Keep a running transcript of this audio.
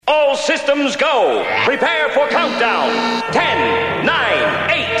systems go. Prepare for countdown. 10,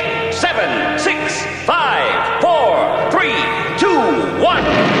 9, 8, 7, 6, 5, 4, 3, 2, 1.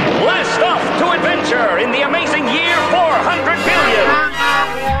 Blast off to adventure in the amazing year 400 billion.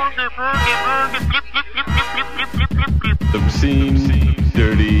 Obscene,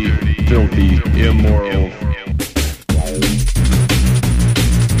 dirty, filthy, immoral.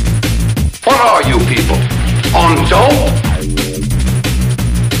 What are you people? On dope?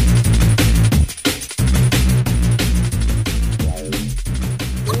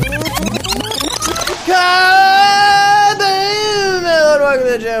 Welcome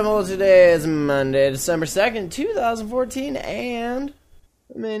to the channel. Today is Monday, December 2nd, 2014, and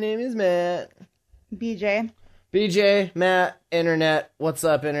my name is Matt. BJ, Matt, Internet. What's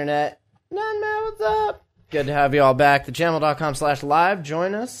up, Internet? Matt, what's up? Good to have you all back. Thechannel.com/live.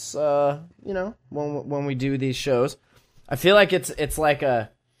 Join us, when we do these shows. I feel like it's like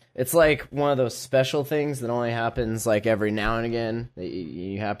one of those special things that only happens like every now and again. That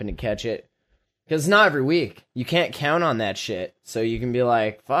you happen to catch it. Because not every week. You can't count on that shit. So you can be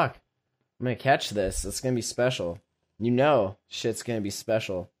like, fuck, I'm going to catch this. It's going to be special. You know shit's going to be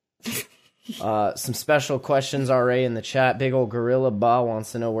special. Some special questions already in the chat. Big old Gorilla Ba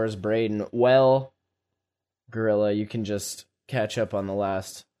wants to know where's Braden. Well, Gorilla, you can just catch up on the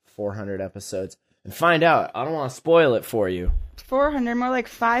last 400 episodes and find out. I don't want to spoil it for you. 400, more like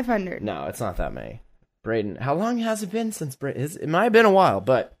 500. No, it's not that many. Braden, how long has it been since Braden? It might have been a while,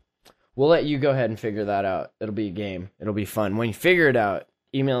 but we'll let you go ahead and figure that out. It'll be a game. It'll be fun. When you figure it out,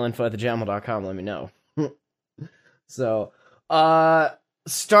 email info@thejamel.com. Let me know. So,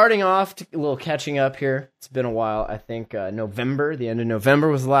 starting off, a little catching up here. It's been a while. I think November, the end of November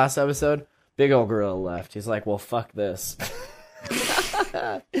was the last episode. Big old Gorilla left. He's like, well, fuck this.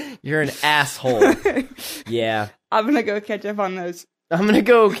 You're an asshole. Yeah. I'm going to go catch up on those. I'm going to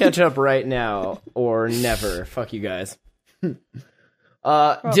go catch up right now or never. Fuck you guys. Did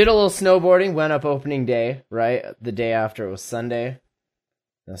a little snowboarding, went up opening day, right? The day after it was Sunday.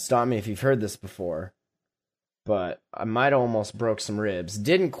 Now stop me if you've heard this before, but I might almost broke some ribs.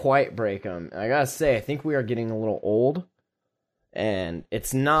 Didn't quite break them. I gotta say, I think we are getting a little old, and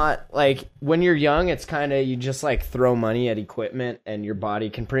it's not, like, when you're young, it's kind of, you just, like, throw money at equipment, and your body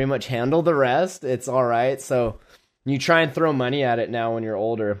can pretty much handle the rest. It's alright, so you try and throw money at it now when you're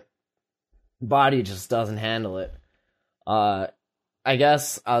older. Body just doesn't handle it. I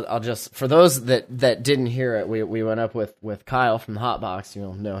guess I'll just, for those that didn't hear it, we went up with Kyle from the Hot Box.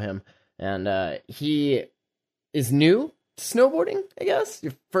 You'll know him, and he is new to snowboarding. I guess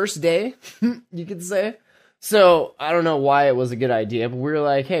your first day, you could say. So I don't know why it was a good idea, but we were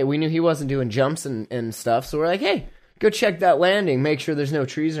like, hey, we knew he wasn't doing jumps and stuff, so we're like, hey, go check that landing, make sure there's no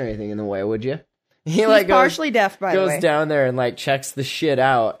trees or anything in the way, would you? He's like partially deaf, by the way. Goes down there and like checks the shit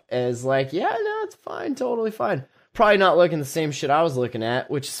out, and is like, yeah, no, it's fine, totally fine. Probably not looking the same shit I was looking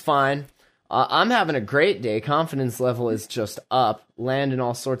at, which is fine. I'm having a great day. Confidence level is just up. Landing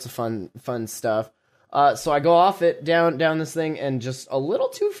all sorts of fun stuff. So I go off it, down this thing, and just a little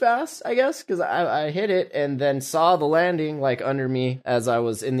too fast, I guess, because I hit it and then saw the landing, like, under me as I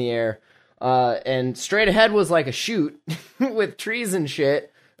was in the air. And straight ahead was, like, a chute with trees and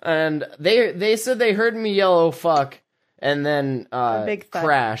shit. And they said they heard me yell, oh, fuck, and then a big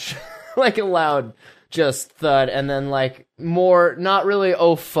crash. Like a loud just thud, and then, like, more, not really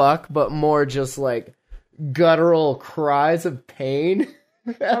oh fuck, but more just, like, guttural cries of pain.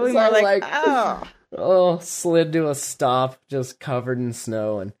 Probably more like, oh, slid to a stop, just covered in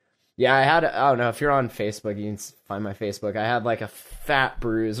snow. And yeah, I don't know, if you're on Facebook, you can find my Facebook, I had, like, a fat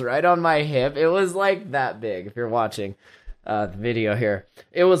bruise right on my hip. It was, like, that big, if you're watching the video here.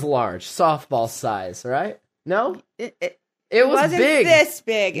 It was large, softball size, right? No? It was wasn't big. This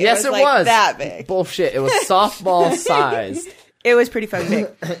big. Yes, it like was. That big. Bullshit. It was softball sized. It was pretty fucking big.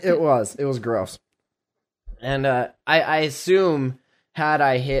 It was. It was gross. And I assume had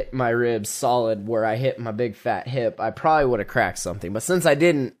I hit my ribs solid where I hit my big fat hip, I probably would have cracked something. But since I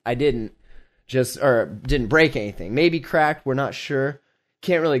didn't break anything. Maybe cracked. We're not sure.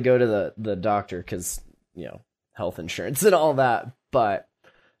 Can't really go to the doctor because, health insurance and all that. But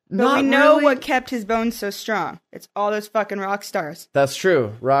we know what kept his bones so strong. It's all those fucking rock stars. That's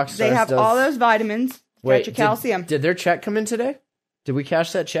true. Rock stars. They have all those vitamins. Wait, your calcium. Did their check come in today? Did we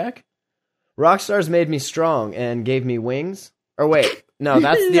cash that check? Rock stars made me strong and gave me wings. Or wait, no,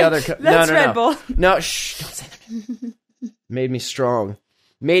 that's the other. That's Red Bull. No, shh, don't say that. Made me strong.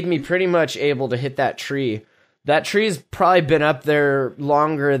 Made me pretty much able to hit that tree. That tree's probably been up there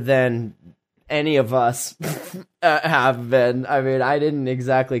longer than any of us have been. I mean, I didn't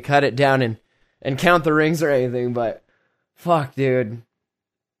exactly cut it down and count the rings or anything, but fuck, dude.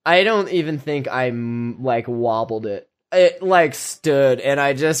 I don't even think I like wobbled it. It like stood, and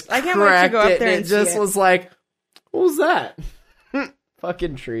I just I can't wait to cracked go up it, there and and it see just it. was like, what was that?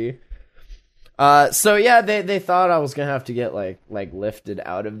 Fucking tree. So yeah, they thought I was gonna have to get like lifted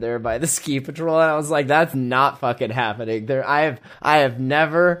out of there by the ski patrol, and I was like, that's not fucking happening. I have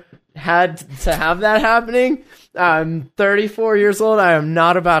never had to have that happening. I'm 34 years old. I am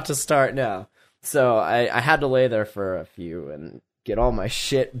not about to start now. So I had to lay there for a few and get all my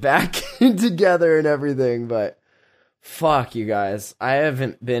shit back together and everything, but fuck you guys. I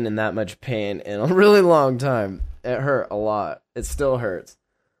haven't been in that much pain in a really long time. It hurt a lot. It still hurts.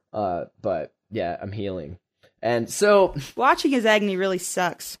 But yeah, I'm healing. And so Watching his agony really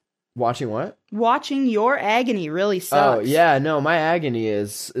sucks. watching what? Watching your agony really sucks. Oh, yeah, no, my agony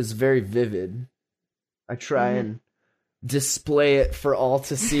is very vivid. I try and display it for all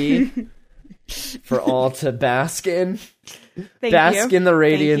to see, for all to bask in. Thank you. In the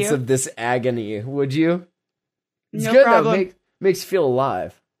radiance Thank you. of this agony, would you? It's No good problem. though. Makes you feel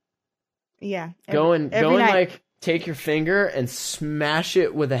alive. Yeah. Go and every night. like take your finger and smash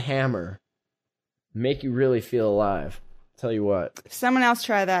it with a hammer. Make you really feel alive. Tell you what. Someone else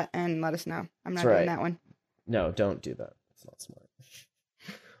try that and let us know. I'm not That's right. doing that one. No, don't do that. It's not smart.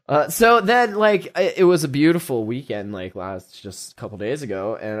 So then, like, it was a beautiful weekend, like just a couple days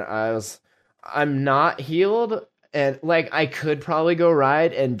ago, and I'm not healed, and like I could probably go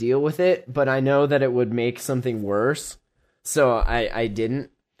ride and deal with it, but I know that it would make something worse, so I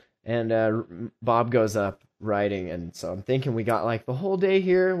didn't. And Bob goes up riding, and so I'm thinking we got like the whole day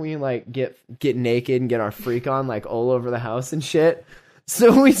here. We like get naked and get our freak on like all over the house and shit.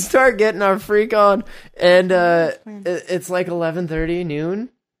 So we start getting our freak on, and it's like 11:30 noon,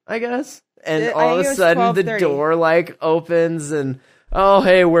 I guess. And all of a sudden the 12:30. door like opens, and oh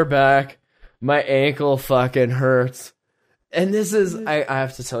hey, we're back. My ankle fucking hurts. And this is I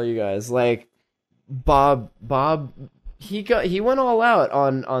have to tell you guys, like Bob he went all out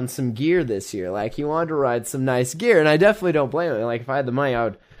on some gear this year. Like he wanted to ride some nice gear, and I definitely don't blame him. Like if I had the money,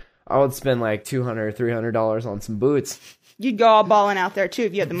 I would spend like $200, $300 on some boots. You'd go all balling out there too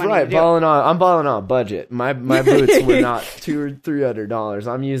if you had the money Right, to do it. I'm balling on a budget. My boots were not $200 or $300.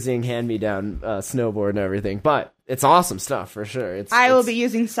 I'm using hand-me-down snowboard and everything, but it's awesome stuff for sure. I will be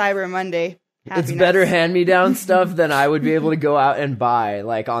using Cyber Monday. It's Happiness. better hand-me-down stuff than I would be able to go out and buy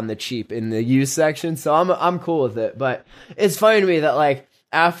like on the cheap in the used section. So I'm cool with it. But it's funny to me that like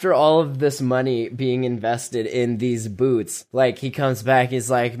after all of this money being invested in these boots, like he comes back, he's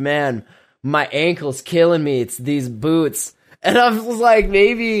like, man, my ankle's killing me. It's these boots. And I was like,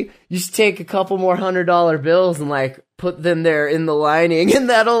 maybe you should take a couple more $100 bills and like put them there in the lining, and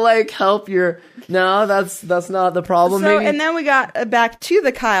that'll like help your. No, that's not the problem. So, maybe. and then we got back to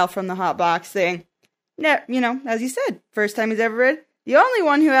the Kyle from the hot box thing. No, you know, as you said, first time he's ever rid. The only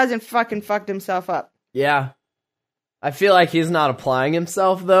one who hasn't fucking fucked himself up. Yeah, I feel like he's not applying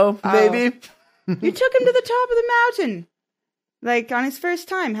himself though. Maybe You took him to the top of the mountain, like on his first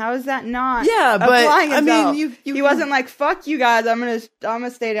time. How is that not? Yeah, but, applying I mean, himself? you he wasn't like, "Fuck you guys, I'm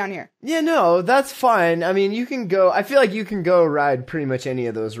gonna stay down here." Yeah, no, that's fine. I mean, you can go. I feel like you can go ride pretty much any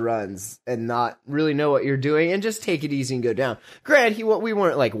of those runs and not really know what you're doing and just take it easy and go down. Granted, we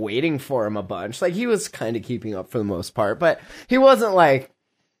weren't like waiting for him a bunch. Like he was kind of keeping up for the most part, but he wasn't like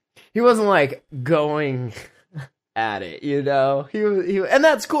going at it. You know, he and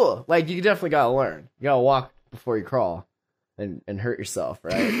that's cool. Like you definitely gotta learn. You gotta walk before you crawl, and hurt yourself,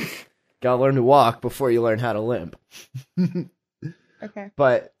 right? Gotta learn to walk before you learn how to limp. Okay.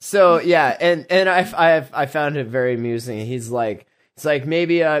 But so yeah, and I found it very amusing. He's like,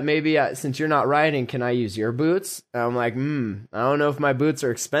 maybe since you're not riding, can I use your boots? And I'm like, I don't know if my boots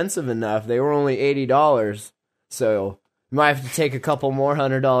are expensive enough. They were only $80, so you might have to take a couple more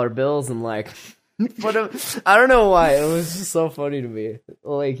 $100 bills and like put them. I don't know why. It was just so funny to me.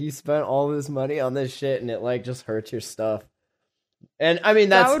 Like you spent all this money on this shit, and it like just hurts your stuff. And I mean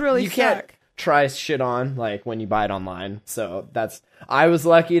that would really you can't suck. try shit on like when you buy it online. So I was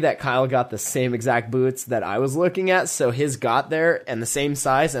lucky that Kyle got the same exact boots that I was looking at, so his got there and the same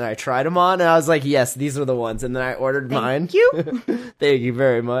size, and I tried them on and I was like, yes, these are the ones, and then I ordered mine. Thank you. Thank you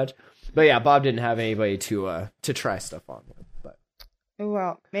very much. But yeah, Bob didn't have anybody to try stuff on with. But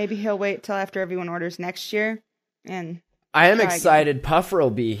Well, maybe he'll wait till after everyone orders next year, and I am try again. excited. Puffer will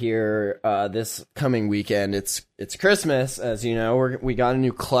be here this coming weekend. It's Christmas, as you know. We got a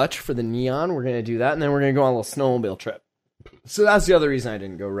new clutch for the Neon. We're gonna do that, and then we're gonna go on a little snowmobile trip. So that's the other reason I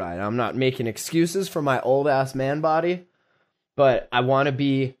didn't go ride. I'm not making excuses for my old ass man body, but I want to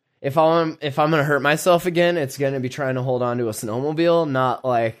be. If I'm gonna hurt myself again, it's gonna be trying to hold on to a snowmobile, not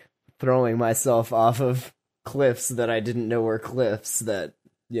like throwing myself off of cliffs that I didn't know were cliffs that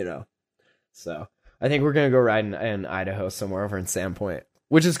you know. So I think we're going to go ride in Idaho somewhere over in Sandpoint,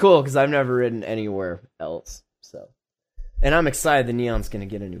 which is cool because I've never ridden anywhere else. So, and I'm excited the Neon's going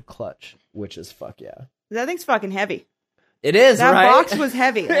to get a new clutch, which is fuck yeah. That thing's fucking heavy. It is, that right? box was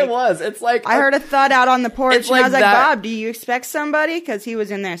heavy. Like, it was. It's like I heard a thud out on the porch, and I was like, that. Bob, do you expect somebody? Because he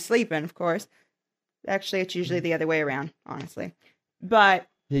was in there sleeping, of course. Actually, it's usually the other way around, honestly. But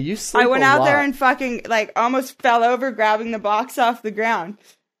yeah, you sleep I went a out lot. there and fucking like almost fell over grabbing the box off the ground.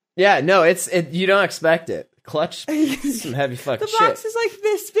 Yeah, no, you don't expect it. Clutch, some heavy fucking shit. The box is like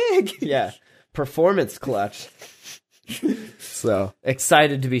this big. Yeah, performance clutch. So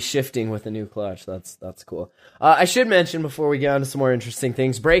excited to be shifting with a new clutch. That's cool. I should mention before we get on to some more interesting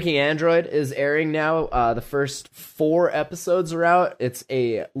things, Breaking Android is airing now. The first 4 episodes are out. It's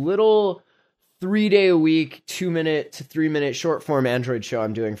a little 3-day-a-week, 2-minute to 3-minute short form Android show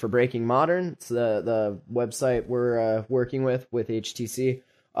I'm doing for Breaking Modern. It's the website we're working with HTC.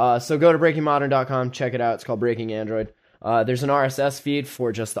 So go to breakingmodern.com, check it out. It's called Breaking Android. There's an RSS feed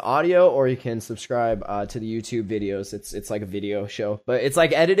for just the audio, or you can subscribe to the YouTube videos. It's like a video show, but it's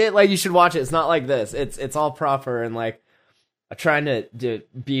like edited. Like you should watch it. It's not like this. It's all proper and like trying to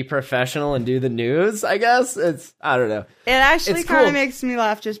be professional and do the news. I guess I don't know. It actually kind of cool. makes me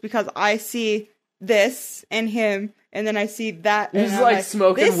laugh just because I see this and him, and then I see that. He's and I'm like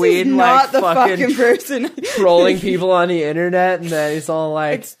smoking this weed is and not like the fucking fucking person trolling people on the internet, and then he's all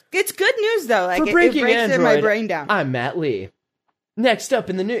like, It's good news though. Like For it Breaking breaks Android, my brain down. I'm Matt Lee. Next up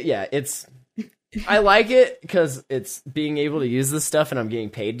in the news, yeah, I like it because it's being able to use this stuff, and I'm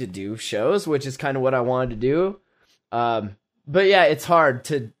getting paid to do shows, which is kind of what I wanted to do. But yeah, it's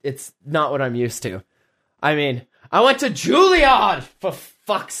not what I'm used to. I mean, I went to Juilliard, for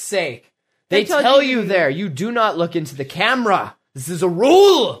fuck's sake. They tell you there, you do not look into the camera. This is a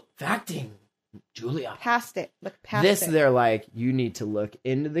rule of acting. Juilliard. Past it. Look past it. They're like, you need to look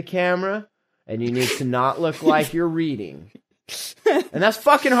into the camera, and you need to not look like you're reading. And that's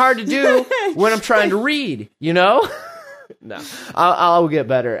fucking hard to do when I'm trying to read, you know? No. I'll get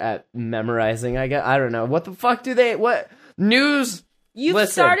better at memorizing, I guess. I don't know. What the fuck what? News? You've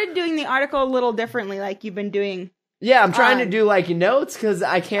started doing the article a little differently, like you've been doing. Yeah, I'm trying to do like notes because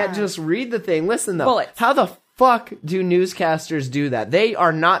I can't just read the thing. Listen though, bullets. How the fuck do newscasters do that? They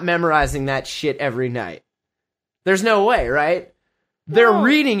are not memorizing that shit every night. There's no way, right? They're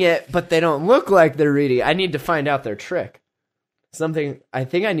reading it, but they don't look like they're reading. I need to find out their trick. I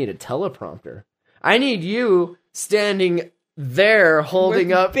think I need a teleprompter. I need you standing there holding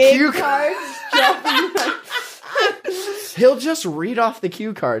With up big cue cards. He'll just read off the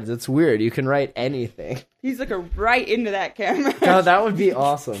cue cards. It's weird. You can write anything. He's looking right into that camera. God, that would be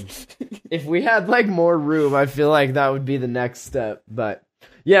awesome. If we had like more room, I feel like that would be the next step. But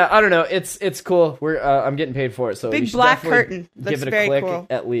yeah, I don't know. It's cool. I'm getting paid for it, so Big we should black definitely curtain. give Looks it a very click cool.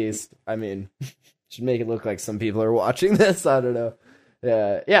 at least. I mean, should make it look like some people are watching this. I don't know.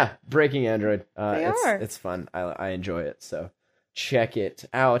 Yeah. Breaking Android. It's fun. I enjoy it. So check it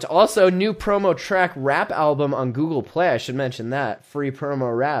out. Also, new promo track rap album on Google Play. I should mention that free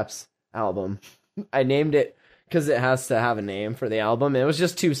promo raps album. I named it because it has to have a name for the album. It was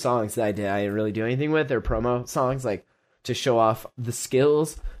just 2 songs that I did. I didn't really do anything with. They're promo songs, like to show off the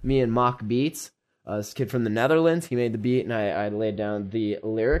skills. Me and Mock Beats, this kid from the Netherlands, he made the beat, and I laid down the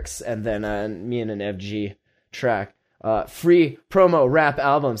lyrics. And then me and an FG track. Free promo rap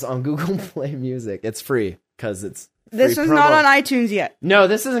albums on Google Play Music. It's free because it's free This is promo. not on iTunes yet. No,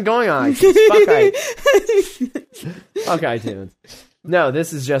 this isn't going on iTunes. Fuck iTunes. No,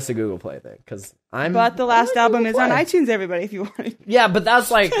 this is just a Google Play thing because But the last I'm album is Google on Play. iTunes, everybody, if you want it. Yeah, but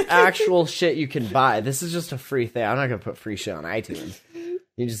that's like actual shit you can buy. This is just a free thing. I'm not gonna put free shit on iTunes.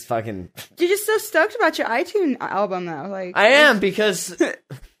 You just fucking. You're just so stoked about your iTunes album, though. Like I am because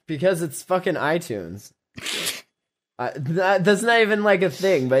it's fucking iTunes. That's not even like a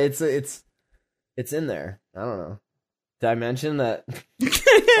thing, but it's in there. I don't know. Did I mention that?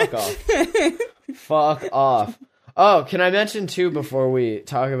 Fuck off. Fuck off. Oh, can I mention too before we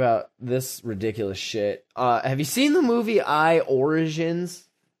talk about this ridiculous shit? Have you seen the movie I Origins?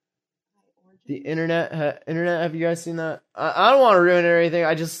 The internet. Have you guys seen that? I don't want to ruin it or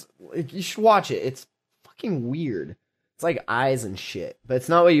anything. You should watch it. It's fucking weird. It's like eyes and shit, but it's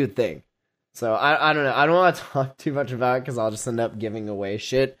not what you would think. So I don't know. I don't want to talk too much about it because I'll just end up giving away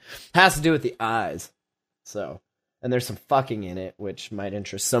shit. It has to do with the eyes. So, and there's some fucking in it, which might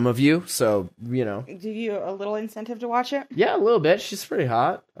interest some of you. So, you know. give you a little incentive to watch it. Yeah, a little bit. She's pretty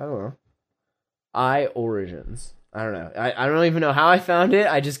hot. I don't know. I Origins. I don't know. I don't even know how I found it.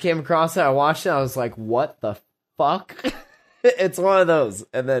 I just came across it. I watched it. I was like, what the fuck? It's one of those.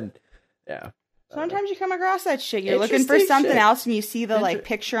 And then, yeah. Sometimes you come across that shit. You're looking for Interesting something shit. else, and you see the like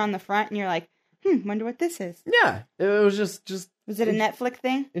picture on the front, and you're like, wonder what this is. Yeah, it was just Was it a Netflix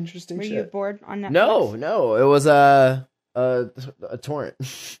thing? interesting Were shit. you bored on Netflix? No, it was a torrent,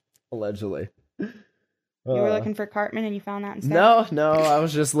 allegedly. You were looking for Cartman, and you found that instead? No, I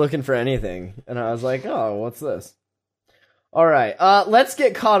was just looking for anything, and I was like, oh, what's this? All right, let's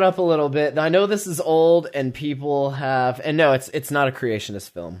get caught up a little bit. I know this is old, and people have, and no, it's not a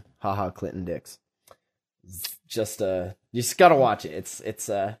creationist film. Haha, Clinton dicks. It's just you just gotta watch it. It's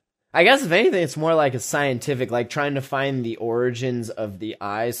I guess if anything, it's more like a scientific, like trying to find the origins of the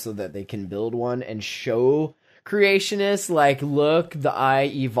eye so that they can build one and show creationists, like, look, the eye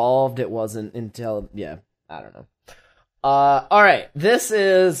evolved. It wasn't until, yeah, I don't know. All right, this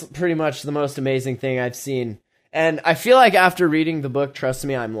is pretty much the most amazing thing I've seen. And I feel like after reading the book, trust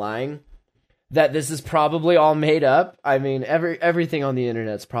me, I'm lying, that this is probably all made up. I mean, everything on the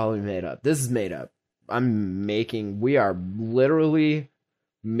internet's probably made up. This is made up. We are literally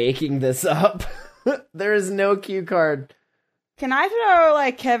making this up. There is no cue card. Can I throw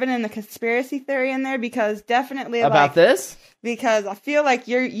like Kevin and the conspiracy theory in there? Because definitely About this? Because I feel like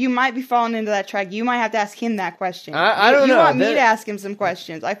you might be falling into that track. You might have to ask him that question. I don't know. You want me to ask him some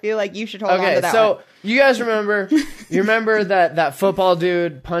questions. I feel like you should hold on to that so one. you guys remember? You remember that football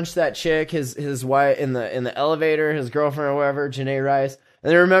dude punched that chick, his wife in the elevator, his girlfriend or whatever, Janae Rice. And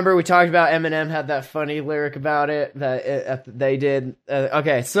then remember we talked about Eminem had that funny lyric about it that they did.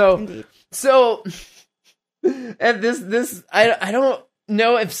 Okay, so Indeed. and this I don't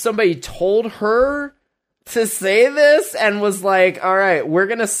know if somebody told her to say this and was like, all right, we're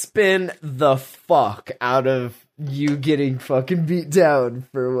gonna spin the fuck out of you getting fucking beat down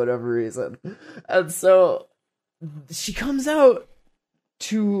for whatever reason. And so she comes out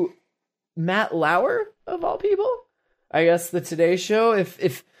to Matt Lauer, of all people, I guess the Today Show.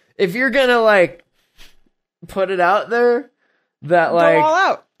 If you're gonna like put it out there that like Go all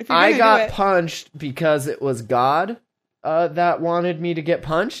out. If you're I gonna got do it. punched because it was God that wanted me to get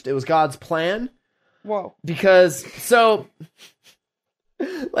punched. It was God's plan. Whoa. Because, so,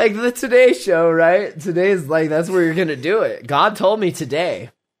 like the Today Show, right? Today's like, that's where you're going to do it. God told me today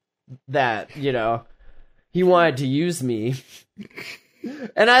that, he wanted to use me.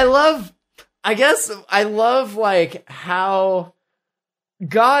 And I love like how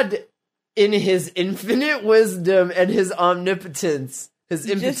God, in his infinite wisdom and his omnipotence, his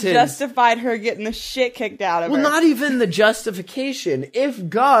impotence, Just justified her getting the shit kicked out of her. well, not even the justification. If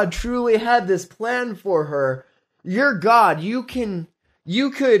God truly had this plan for her, you're God. You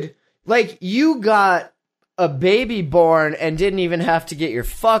got a baby born and didn't even have to get your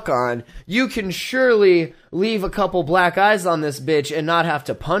fuck on. You can surely leave a couple black eyes on this bitch and not have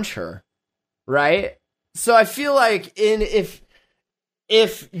to punch her. Right? So I feel like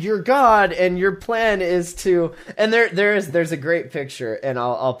if you're God and your plan is to, and there's a great picture, and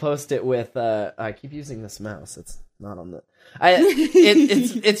I'll post it with I keep using this mouse. It's not on the.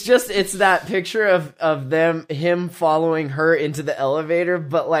 It's that picture of him following her into the elevator,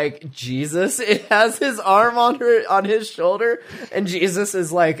 but like Jesus, it has his arm on his shoulder, and Jesus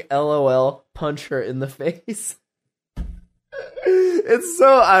is like, LOL, punch her in the face. It's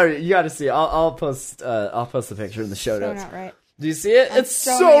so you got to see. I'll post the picture in the show notes. Not right. Do you see it? It's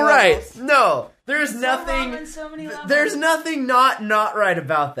so so many right. levels. No, there's wrong nothing. on so many levels. There's nothing not right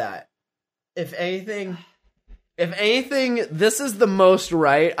about that. If anything, this is the most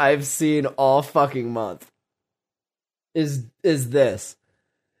right I've seen all fucking month. Is this?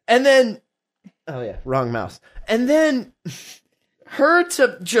 And then, oh yeah, wrong mouse. And then her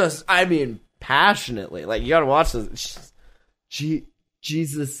to just, passionately, like you gotta watch this.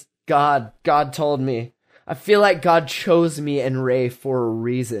 Jesus, God told me. I feel like God chose me and Ray for a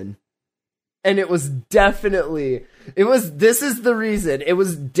reason. And this is the reason. It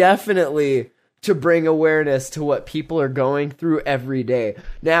was definitely to bring awareness to what people are going through every day.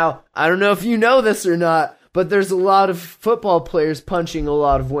 Now, I don't know if you know this or not, but there's a lot of football players punching a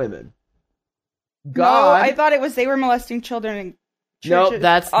lot of women. No, I thought it was they were molesting children in churches. Nope,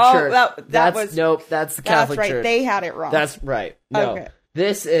 that's the church. That's the Catholic right. Church. They had it wrong. That's right. No, Okay.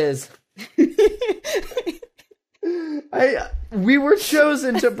 This is... we were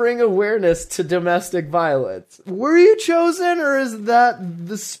chosen to bring awareness to domestic violence. Were you chosen, or is that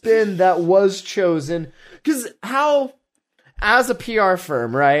the spin that was chosen? Because as a PR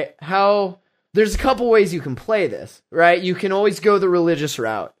firm, right, there's a couple ways you can play this, right? You can always go the religious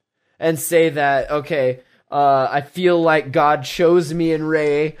route and say that, okay, I feel like God chose me and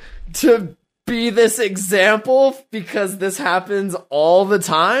Ray to be this example because this happens all the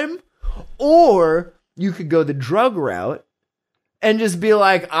time. Or you could go the drug route and just be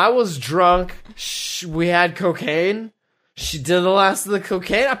like, I was drunk. We had cocaine. She did the last of the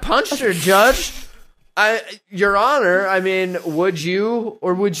cocaine. I punched her, Judge. Your Honor, I mean, would you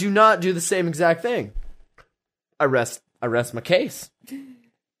or would you not do the same exact thing? I rest my case.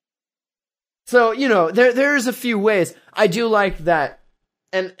 So, you know, there's a few ways. I do like that,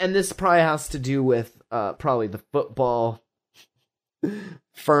 and this probably has to do with probably the football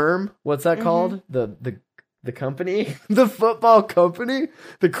firm. What's that called? The company? The football company?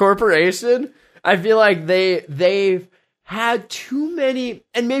 The corporation? I feel like they've had too many,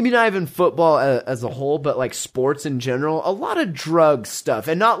 and maybe not even football as a whole, but like sports in general, a lot of drug stuff,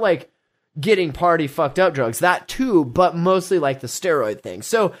 and not like getting party fucked up drugs, that too, but mostly like the steroid thing.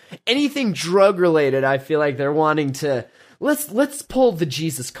 So anything drug related, I feel like they're wanting to, let's pull the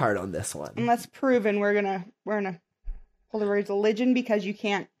Jesus card on this one. And let's prove, and we're gonna pull the word religion, because you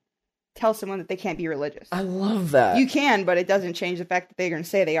can't tell someone that they can't be religious. I love that. You can, but it doesn't change the fact that they're gonna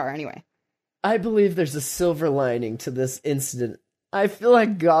say they are anyway. I believe there's a silver lining to this incident. I feel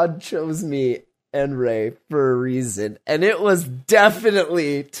like God chose me and Ray for a reason, and it was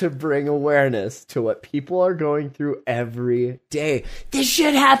definitely to bring awareness to what people are going through every day. This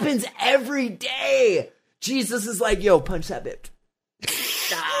shit happens every day. Jesus is like, yo, punch that bitch.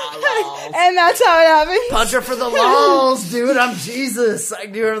 And that's how it happens. Punch her for the lols, dude. I'm Jesus. I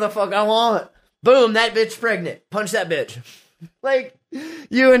can do whatever the fuck I want. Boom, that bitch pregnant. Punch that bitch. Like,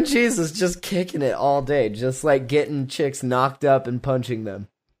 you and Jesus just kicking it all day, just like getting chicks knocked up and punching them.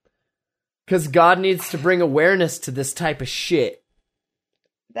 Because God needs to bring awareness to this type of shit.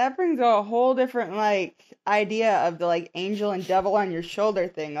 That brings a whole different, like, idea of the, like, angel and devil on your shoulder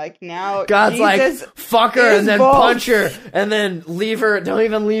thing. Like, now God's Jesus like, fuck her and then both. punch her and then leave her. Don't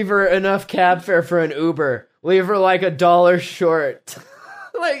even leave her enough cab fare for an Uber. Leave her like $1 short.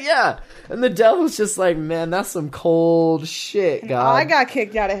 Like, yeah. And the devil's just like, man, that's some cold shit, God. I got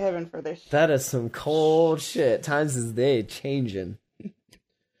kicked out of heaven for this shit. That is some cold shit. Times is they changing.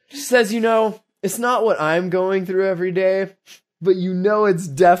 She says, you know, it's not what I'm going through every day, but you know it's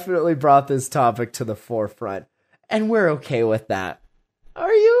definitely brought this topic to the forefront. And we're okay with that.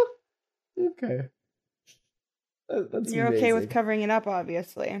 Are you? Okay. That's You're amazing. okay with covering it up,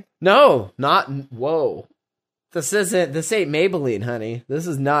 obviously. No, not, whoa. This ain't Maybelline, honey. This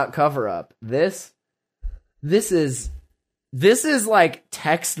is not cover up. This is like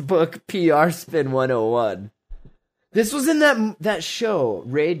textbook PR spin 101. This was in that show,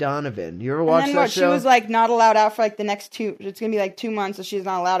 Ray Donovan. You ever watch that show? She was like not allowed out for like the next it's gonna be like 2 months, so she's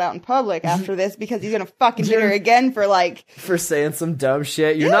not allowed out in public after this because he's gonna fucking hit her again for saying some dumb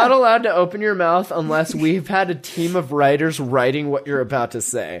shit. You're not allowed to open your mouth unless we've had a team of writers writing what you're about to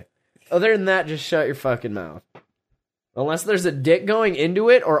say. Other than that, just shut your fucking mouth. Unless there's a dick going into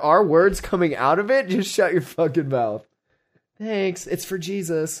it or our words coming out of it, just shut your fucking mouth. Thanks. It's for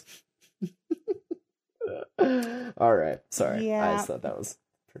Jesus. All right. Sorry. Yeah. I just thought that was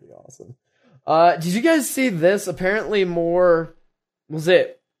pretty awesome. Did you guys see this? Apparently more... Was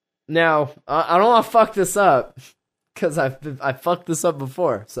it... Now, I don't want to fuck this up because I fucked this up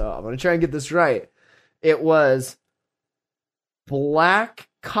before, so I'm going to try and get this right. It was black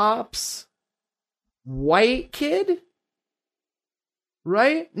cops, white kid?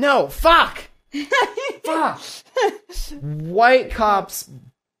 Right? No, fuck! Fuck! White cops,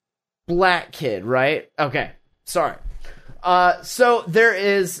 black kid, right? Okay, sorry. So there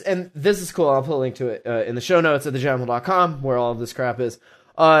is, and this is cool, I'll put a link to it in the show notes at thejamhole.com, where all of this crap is.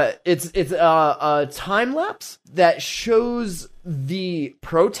 It's a time lapse that shows the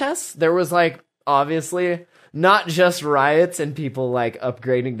protests. There was like, obviously, not just riots and people like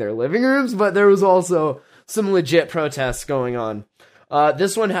upgrading their living rooms, but there was also some legit protests going on.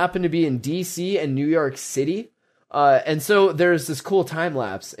 This one happened to be in DC and New York City. And so there's this cool time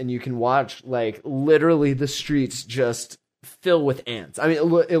lapse and you can watch like literally the streets just fill with ants. I mean,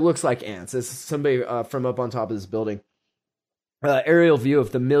 it looks like ants. It's somebody from up on top of this building. Aerial view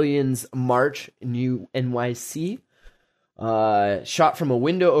of the Millions March in NYC. Shot from a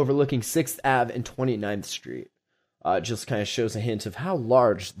window overlooking 6th Ave and 29th Street. Just kind of shows a hint of how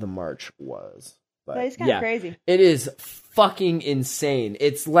large the march was. But that is kind of crazy. It is fucking insane.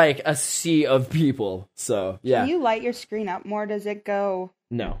 It's like a sea of people. So, yeah. Can you light your screen up more? Does it go...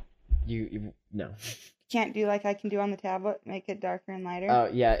 No. You no. Can't do like I can do on the tablet? Make it darker and lighter? Oh,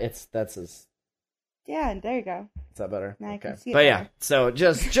 yeah, that's as... Yeah, there you go. Is that better? Now I can see it but better. yeah, so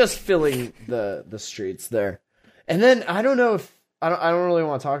just filling the streets there. And then, I don't know if... I don't really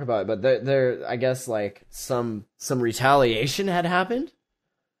want to talk about it, but there I guess, like, some retaliation had happened.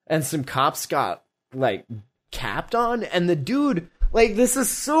 And some cops got, like, capped on. And the dude, like, this is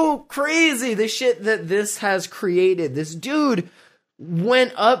so crazy, the shit that this has created. This dude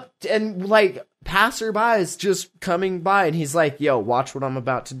went up and like passerbys just coming by, and he's like, yo, watch what I'm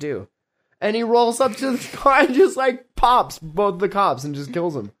about to do. And he rolls up to the car and just like pops both the cops and just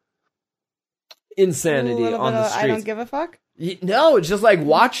kills them. Insanity on the streets. I don't give a fuck. No, it's just like,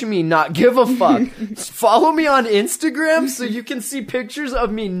 watch me not give a fuck. Follow me on Instagram so you can see pictures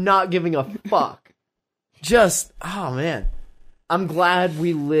of me not giving a fuck. Just, oh man. I'm glad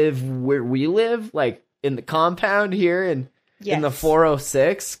we live where we live, like in the compound here and in the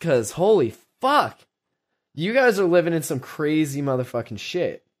 406, because holy fuck. You guys are living in some crazy motherfucking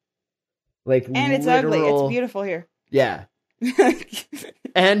shit. Like, and it's ugly. It's beautiful here. Yeah.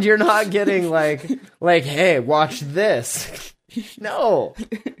 And you're not getting like, hey, watch this. No.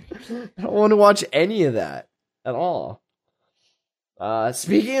 I don't want to watch any of that at all.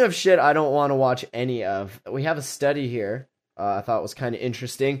 Speaking of shit I don't want to watch any of, we have a study here I thought was kind of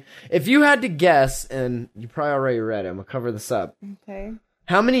interesting. If you had to guess, and you probably already read it, I'm going to cover this up. Okay.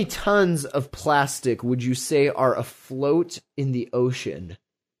 How many tons of plastic would you say are afloat in the ocean?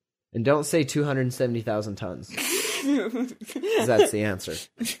 And don't say 270,000 tons. 'Cause that's the answer.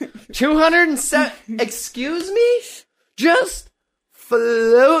 207. Excuse me? Just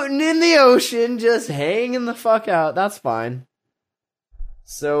floating in the ocean, just hanging the fuck out. That's fine.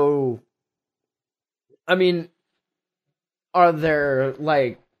 So, I mean, are there,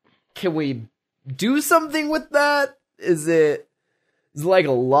 like, can we do something with that? Is it like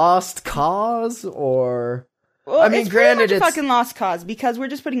a lost cause, or... Well, I mean, it's granted, pretty much a it's fucking lost cause because we're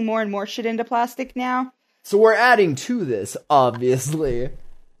just putting more and more shit into plastic now. So we're adding to this, obviously.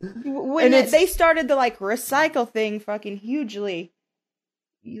 When they started the like recycle thing fucking hugely,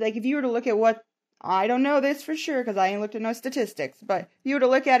 like if you were to look at what, I don't know this for sure because I ain't looked at no statistics, but if you were to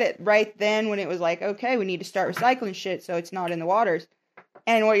look at it right then when it was like, okay, we need to start recycling shit so it's not in the waters.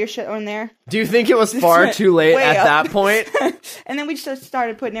 And what you're showing there. Do you think it was far too late at that point? And then we just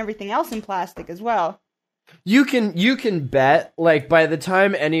started putting everything else in plastic as well. You can bet, like, by the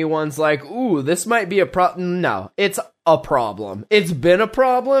time anyone's like, ooh, this might be a problem. No, it's a problem. It's been a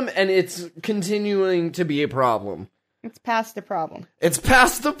problem, and it's continuing to be a problem. It's past the problem. It's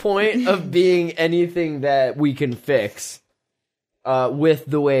past the point of being anything that we can fix with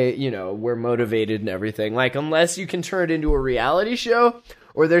the way, we're motivated and everything. Like, unless you can turn it into a reality show,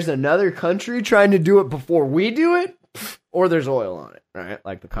 or there's another country trying to do it before we do it, or there's oil on it, right?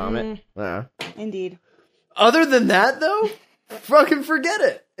 Like the comet. Indeed. Other than that, though, fucking forget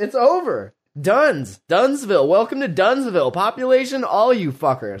it. It's over. Dunsville. Welcome to Dunsville. Population, all you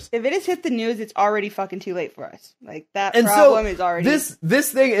fuckers. If it has hit the news, it's already fucking too late for us. Like, that problem is already...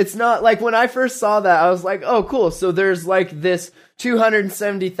 This thing, it's not... Like, when I first saw that, I was like, oh, cool. So there's, like, this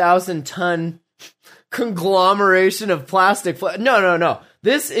 270,000 ton conglomeration of plastic... No.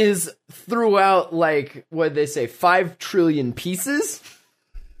 This is throughout, like, what'd they say, 5 trillion pieces?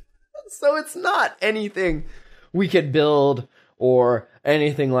 So it's not anything we could build or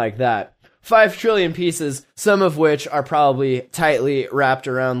anything like that. 5 trillion pieces, some of which are probably tightly wrapped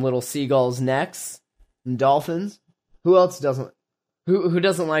around little seagulls' necks and dolphins. Who else doesn't? Who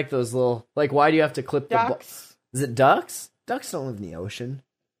doesn't like those little? Like, why do you have to clip ducks? Is it ducks? Ducks don't live in the ocean.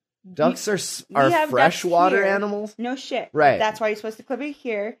 Ducks are have freshwater ducks animals. No shit. Right. That's why you're supposed to clip it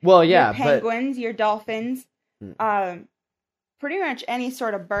here. Well, yeah, your penguins, your dolphins, pretty much any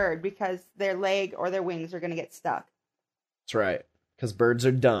sort of bird, because their leg or their wings are going to get stuck. That's right. Because birds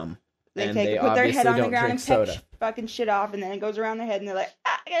are dumb. They they put their head on the don't ground drink and soda. peck fucking shit off, and then it goes around their head, and they're like,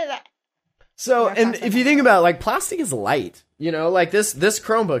 get that. So, and if you think about it, like, plastic is light. Like, this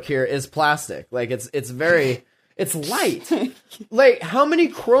Chromebook here is plastic. Like, it's light. Like, how many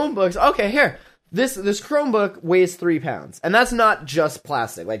Chromebooks? Okay, here. This Chromebook weighs 3 pounds. And that's not just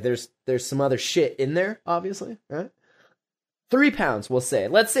plastic. Like, there's some other shit in there, obviously, right? 3 pounds, we'll say.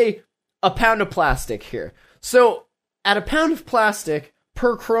 Let's say a pound of plastic here. So, at a pound of plastic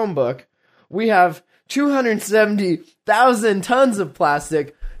per Chromebook, we have 270,000 tons of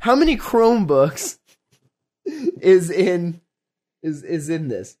plastic. How many Chromebooks is in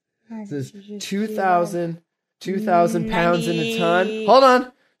this? This is 2,000 pounds in a ton. Hold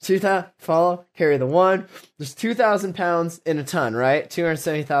on. 2,000, carry the 1. There's 2,000 pounds in a ton, right?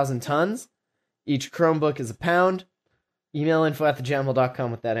 270,000 tons. Each Chromebook is a pound. Email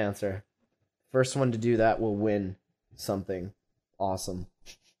info@thejamhole.com with that answer. First one to do that will win something awesome.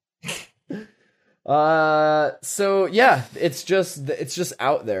 So yeah, it's just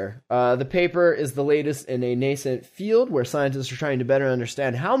out there. The paper is the latest in a nascent field where scientists are trying to better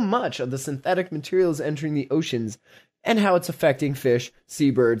understand how much of the synthetic material is entering the oceans and how it's affecting fish,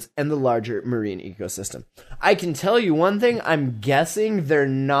 seabirds, and the larger marine ecosystem. I can tell you one thing, I'm guessing they're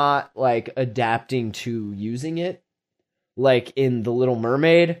not, like, adapting to using it. like in The Little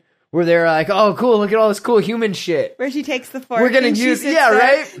Mermaid, where they're like, "Oh, cool! Look at all this cool human shit." Where she takes the fork. We're gonna and she use, sits yeah, there.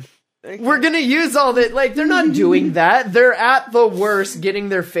 right. Okay. We're gonna use all that. Like, they're not doing that. They're at the worst getting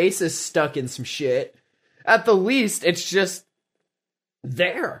their faces stuck in some shit. At the least, it's just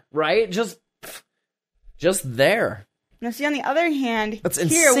there, right? Just there. Now, see, on the other hand, That's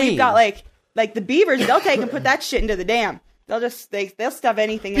here insane. we've got like the beavers. They'll take and put that shit into the dam. They'll stuff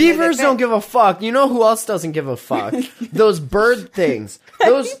anything. Beavers don't give a fuck. You know who else doesn't give a fuck? Those bird things.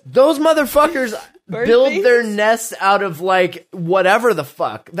 Those motherfuckers build things? their nests out of like whatever the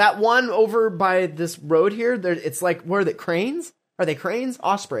fuck. That one over by this road here, it's like, where are they, cranes? Are they cranes?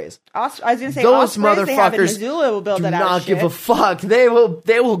 Ospreys. I was gonna say Those ospreys, they have in motherfuckers Missoula will build do that out not of give shit. a fuck. They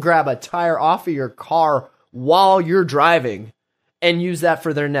will grab a tire off of your car while you're driving and use that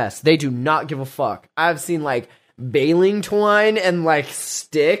for their nest. They do not give a fuck. I've seen like baling twine and like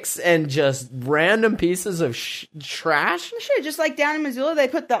sticks and just random pieces of trash. Sure, just like down in Missoula, they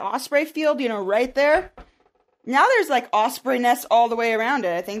put the osprey field, right there. Now there's like osprey nests all the way around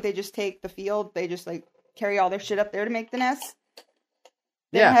it. I think they just take the field, they just like carry all their shit up there to make the nests.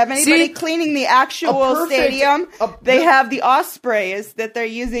 They don't have anybody cleaning the actual stadium. They have the ospreys that they're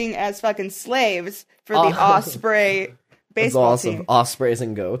using as fucking slaves for the osprey baseball team. Ospreys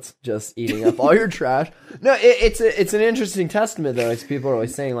and goats just eating up all your trash. No, it's an interesting testament though. It's people are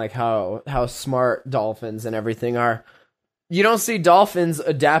always saying like how smart dolphins and everything are. You don't see dolphins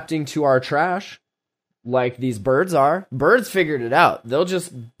adapting to our trash like these birds are. Birds figured it out. They'll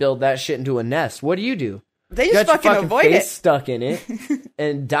just build that shit into a nest. What do? They just got your fucking avoid face it. Stuck in it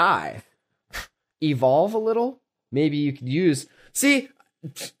and die. Evolve a little. Maybe you could use. See,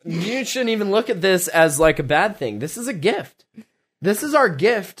 you shouldn't even look at this as like a bad thing. This is a gift. This is our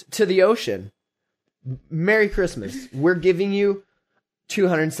gift to the ocean. Merry Christmas. We're giving you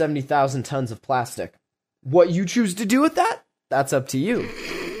 270,000 tons of plastic. What you choose to do with that, that's up to you.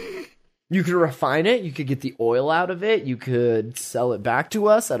 You could refine it. You could get the oil out of it. You could sell it back to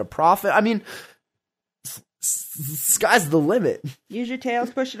us at a profit. I mean, sky's the limit. Use your tails,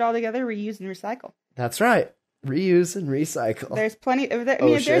 push it all together, reuse and recycle. That's right. Reuse and recycle. There's plenty.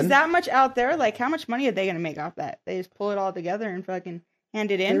 If there's that much out there, like how much money are they going to make off that? They just pull it all together and fucking hand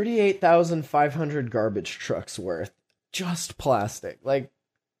it in. 38,500 garbage trucks worth. Just plastic. Like,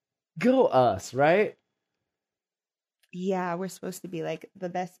 go us, right? Yeah, we're supposed to be like the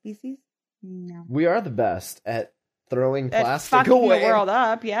best species. No. We are the best at throwing plastic fucking away. the world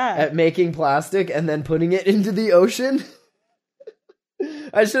up, yeah. At making plastic and then putting it into the ocean.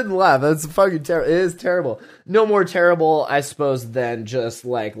 I shouldn't laugh. That's fucking terrible. It is terrible. No more terrible, I suppose, than just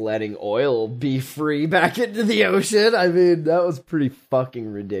like letting oil be free back into the ocean. I mean, that was pretty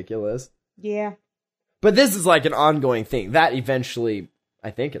fucking ridiculous. Yeah. But this is like an ongoing thing. That eventually, I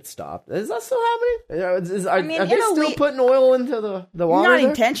think it stopped. Is that still happening? Are they still putting oil into the water? Not there?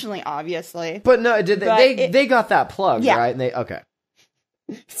 intentionally, obviously. But no, did they got that plugged, yeah. right? And okay.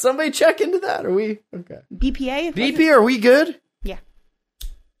 Somebody check into that. Are we okay? BPA? BP, are we good? Yeah.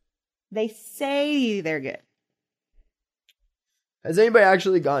 They say they're good. Has anybody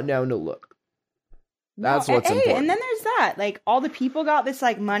actually gone down to look? That's what's important. And then there's that. Like, all the people got this,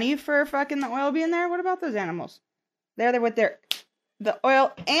 like, money for fucking the oil being there. What about those animals? They're there with the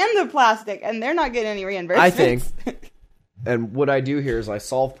oil and the plastic, and they're not getting any reimbursements. I think. And what I do here is I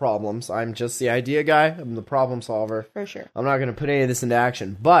solve problems. I'm just the idea guy. I'm the problem solver. For sure. I'm not going to put any of this into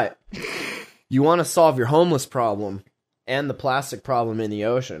action. But you want to solve your homeless problem and the plastic problem in the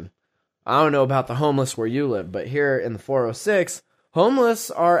ocean. I don't know about the homeless where you live, but here in the 406, homeless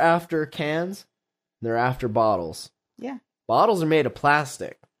are after cans. They're after bottles. Yeah. Bottles are made of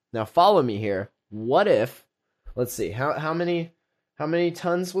plastic. Now follow me here. What if, let's see, how many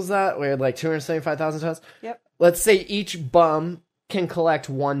tons was that? We had like 275,000 tons? Yep. Let's say each bum can collect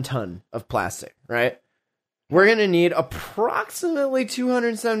 1 ton of plastic, right? We're going to need approximately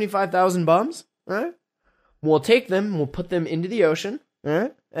 275,000 bums, right? We'll take them, we'll put them into the ocean,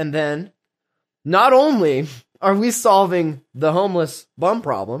 right? And then, not only are we solving the homeless bum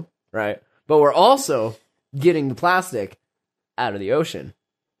problem, right? But we're also getting the plastic out of the ocean.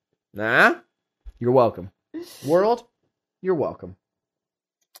 Nah? You're welcome. World, you're welcome.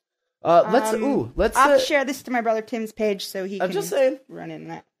 Let's I'll have to share this to my brother Tim's page so he can just saying. run in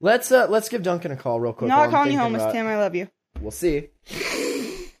that. Let's give Duncan a call real quick. Not calling you homeless, Tim. I love you. We'll see.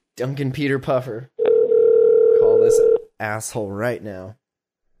 Duncan Peter Puffer. Call this asshole right now.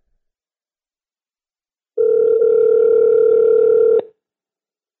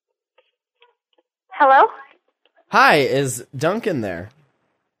 Hello? Hi, is Duncan there?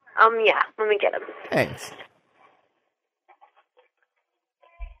 Yeah, let me get him. Thanks.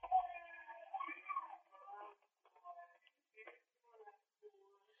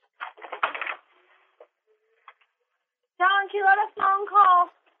 don't you let us know and call?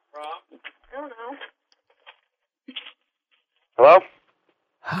 I don't know. Hello?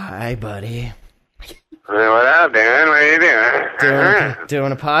 Hi, buddy. What up, Dan? What are you doing?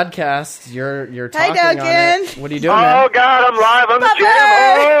 Doing a podcast. You're Hi, talking on Duncan. it. What are you doing, Oh, man? God, I'm live on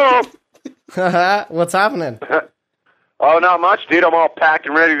the channel. What's happening? Oh, not much, dude. I'm all packed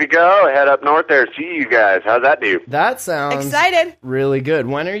and ready to go. Head up north there. See you guys. How's that do? That sounds Excited. really good.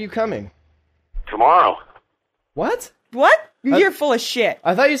 When are you coming? Tomorrow. What? What? You're full of shit.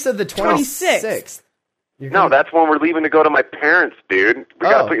 I thought you said the 26th. 26th. No, that's when we're leaving to go to my parents, dude. We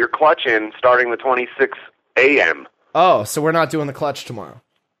got to Oh. put your clutch in starting the 26th a.m. Oh, so we're not doing the clutch tomorrow.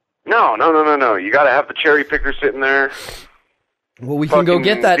 No. You got to have the cherry picker sitting there. Well, we can go Fucking-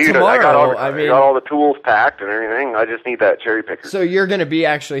 get that dude, tomorrow. I got all the tools packed and everything. I just need that cherry picker. So you're going to be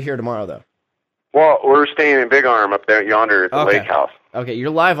actually here tomorrow, though? Well, we're staying in Big Arm up there yonder at the Okay. lake house. Okay,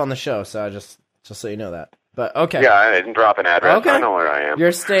 you're live on the show, so just so you know that. But okay. Yeah, I didn't drop an address. Okay. I know where I am.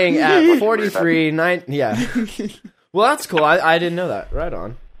 You're staying at 43 yeah. Well, that's cool. I didn't know that. Right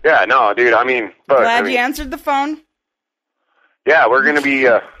on. Yeah, no, dude. I mean, Glad you answered the phone. Yeah, we're gonna be.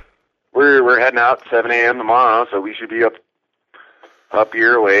 We're heading out 7 a.m. tomorrow, so we should be up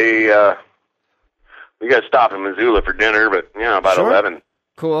your way. We got to stop in Missoula for dinner, but about Sure. 11.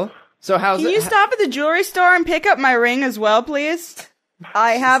 Cool. So how's Can it? you stop at the jewelry store and pick up my ring as well, please?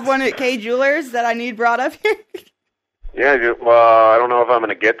 I have one at K Jewelers that I need brought up here. Yeah, well, I don't know if I'm going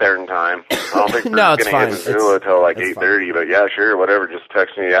to get there in time. I don't think we're No, it's going to fine. hit Missoula till like It's 8:30, but yeah, sure, whatever. Just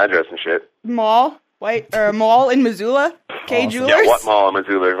text me the address and shit. Mall in Missoula. K Awesome. Jewelers. Yeah, what mall in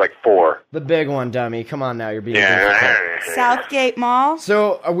Missoula? There's like 4. The big one, dummy. Come on now, you're being difficult. Yeah. Southgate Mall.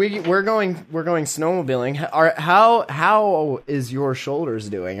 So we're going snowmobiling. How is your shoulders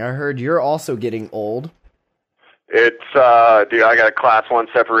doing? I heard you're also getting old. It's, dude, I got a class 1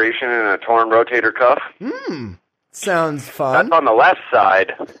 separation and a torn rotator cuff. Sounds fun. That's on the left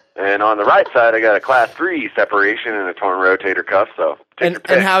side. And on the right side, I got a class 3 separation and a torn rotator cuff, so take your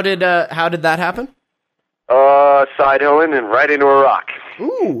pick. And how did that happen? Side hilling and right into a rock.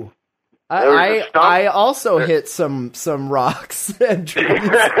 Ooh. There was a stump. I also hit some rocks and trees.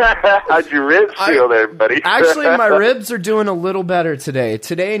 How'd your ribs feel there, buddy? Actually, my ribs are doing a little better today.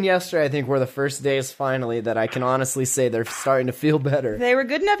 Today and yesterday, I think, were the first days finally that I can honestly say they're starting to feel better. They were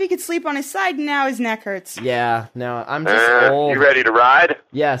good enough he could sleep on his side, and now his neck hurts. Yeah, no, I'm just old. You ready to ride?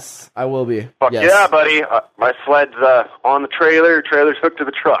 Yes, I will be. Fuck Yes. yeah, buddy. My sled's on the trailer. Trailer's hooked to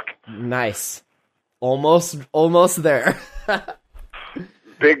the truck. Nice. Almost there.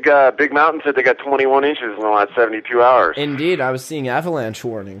 Big Mountain said they got 21 inches in the last 72 hours. Indeed, I was seeing avalanche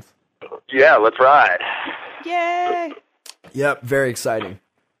warnings. Yeah, let's ride. Yay! Yep, very exciting.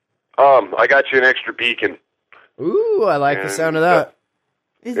 I got you an extra beacon. Ooh, I like the sound of that.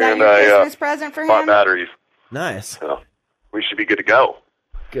 Is that And your I, Christmas present for Bought him? batteries. Nice. So we should be good to go.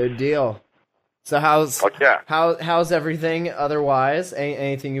 Good deal. So how's Fuck yeah. how's everything otherwise?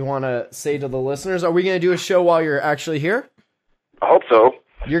 Anything you want to say to the listeners? Are we going to do a show while you're actually here? I hope so.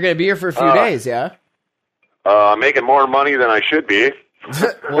 You're going to be here for a few days, yeah? I'm making more money than I should be.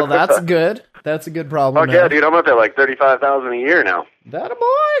 Well, that's good. That's a good problem. Fuck yeah, dude. I'm up at like $35,000 a year now. That a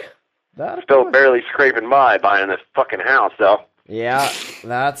boy. That a Still boy. barely scraping by buying this fucking house, though. Yeah,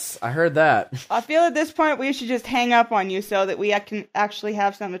 I heard that. I feel at this point we should just hang up on you so that we can actually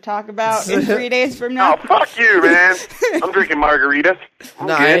have something to talk about in 3 days from now. Oh, fuck you, man. I'm drinking margaritas. I'm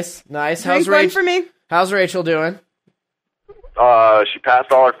Nice. Drink How's one Rachel? for me. How's Rachel doing? good. She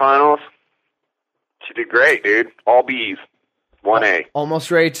passed all her finals. She did great, dude. All B's. 1A.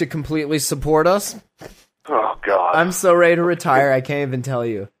 Almost ready to completely support us. Oh, God. I'm so ready to retire. I can't even tell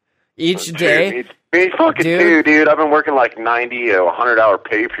you. Each day, Dude, me fucking Dude. too, dude. I've been working like 90 to 100-hour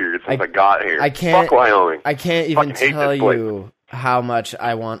pay period since I got here. I can't. Fuck Wyoming. I can't even Fucking hate tell this place. you how much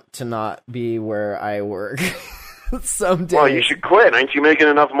I want to not be where I work. Someday. Well, you should quit. Ain't you making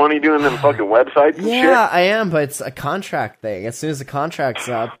enough money doing them fucking websites and Yeah, shit? I am, but it's a contract thing. As soon as the contract's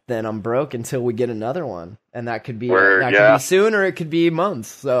up, then I'm broke until we get another one, and that could be Word, could yeah. be soon or it could be months.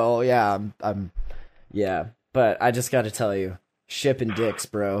 So yeah, I'm yeah. But I just got to tell you, shipping dicks,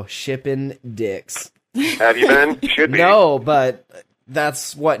 bro, shipping dicks. Have you been? You should be. No, but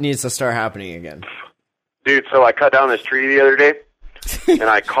that's what needs to start happening again. Dude, so I cut down this tree the other day, and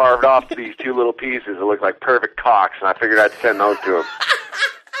I carved off these 2 little pieces that look like perfect cocks, and I figured I'd send those to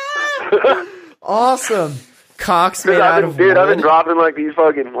him. Awesome, cocks made out of I've been wood. dropping like these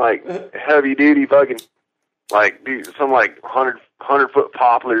fucking like heavy duty fucking like dude, some like 100-foot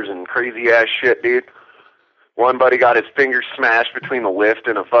poplars and crazy ass shit, dude. One buddy got his finger smashed between the lift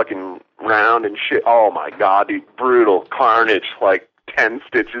and a fucking round and shit. Oh my god, dude, brutal carnage, like 10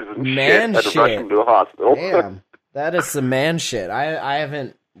 stitches and Man, shit. Had to rush shit. him to the hospital. Damn. That is some man shit. I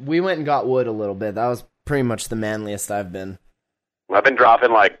haven't. We went and got wood a little bit. That was pretty much the manliest I've been. I've been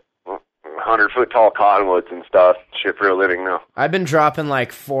dropping like 100-foot tall cottonwoods and stuff. Shit for a living now. I've been dropping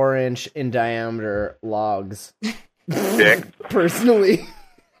like 4-inch in diameter logs. Dick. Personally.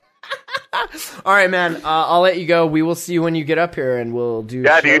 All right, man. I'll let you go. We will see you when you get up here, and we'll do.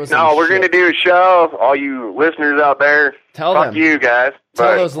 Yeah, dude. No, we're gonna do a show. All you listeners out there, tell them. Fuck you guys.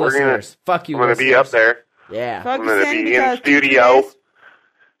 Tell those listeners. Fuck you. I'm gonna be up there. Yeah. I'm gonna be in studio.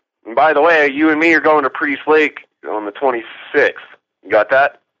 And by the way, you and me are going to Priest Lake on the 26th. You got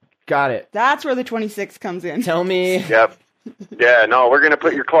that? Got it. That's where the 26th comes in. Tell me. Yep. Yeah, no, we're gonna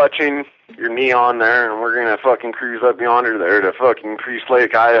put your clutch in, your knee on there, and we're gonna fucking cruise up yonder there to fucking Priest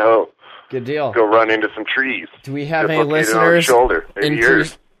Lake, Idaho. Good deal. Go run into some trees. Do we have Just any listeners in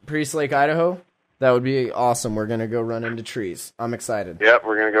Priest Lake, Idaho? That would be awesome. We're gonna go run into trees. I'm excited. Yep,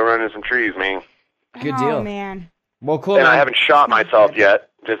 we're gonna go run into some trees, man. Good deal. Oh, man. Well, cool, And man. I haven't shot myself yet,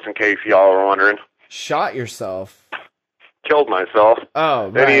 just in case y'all are wondering. Shot yourself? Killed myself. Oh,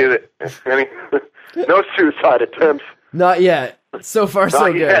 right. No suicide attempts. Not yet. So far, so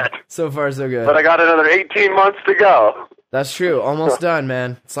Not good. yet. So far, so good. But I got another 18 months to go. That's true. Almost done,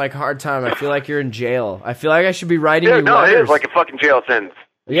 man. It's like hard time. I feel like you're in jail. I feel like I should be writing you no, letters. it is like a fucking jail sentence.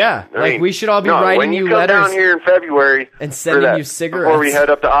 Yeah, I like mean, we should all be writing when you you come letters down here in February and sending for that, you cigarettes. before we head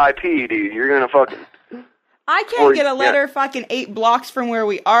up to IP, dude, you're gonna fucking... I can't get a letter fucking 8 blocks from where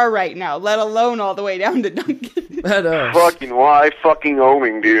we are right now, let alone all the way down to Duncan. Fucking why fucking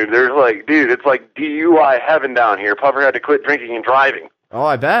owning, dude. There's like, dude, it's like DUI heaven down here. Puffer had to quit drinking and driving. Oh,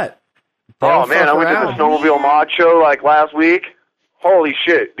 I bet. Oh, man, I went to the snowmobile mod show like last week. Holy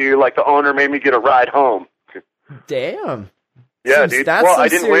shit, dude. Like the owner made me get a ride home. Damn. Yeah, dude. That's well, some I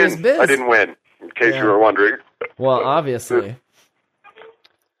didn't serious win. biz. I didn't win, in case you were wondering. Well, obviously.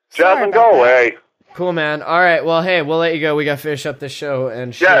 Jasmine, go away. Cool, man. All right. Well, hey, we'll let you go. We got to finish up this show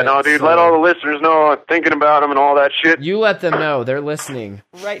and shit. Yeah, no, dude. So let all the listeners know I'm thinking about them and all that shit. you let them know. They're listening.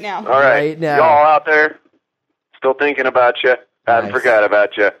 Right now. All right. Right now. Y'all out there, still thinking about you. Haven't forgot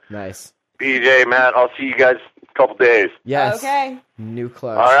about you. Nice. BJ, Matt, I'll see you guys in a couple days. Yes. Okay. New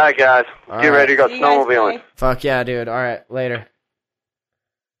clutch. All right, guys. All Get right. ready to go See you guys, snowmobiling. bye. Fuck yeah, dude. All right. Later.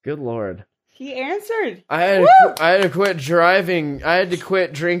 Good Lord. He answered. I had to quit driving. I had to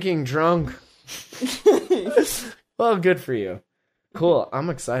quit drinking drunk. Well, good for you. Cool. I'm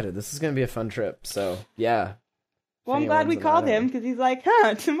excited. This is going to be a fun trip. So, yeah. Well, I'm glad we called him because he's like,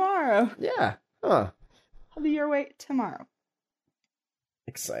 tomorrow. Yeah. Huh. I'll be your way tomorrow.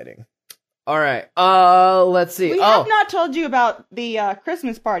 Exciting. All right. Let's see. We have not told you about the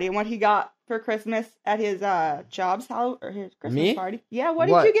Christmas party and what he got for Christmas at his job's house or his Christmas Me? party. Yeah, what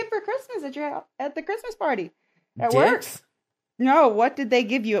What? did you get for Christmas at the Christmas party at Dicks? work? No, what did they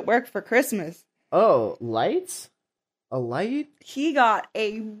give you at work for Christmas? Oh, lights? A light? He got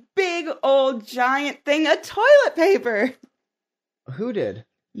a big old giant thing of toilet paper. Who did?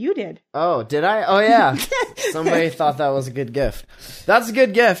 You did. Oh, did I? Oh, yeah. Somebody thought that was a good gift. That's a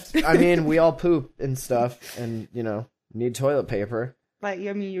good gift. I mean, we all poop and stuff and, need toilet paper. Like,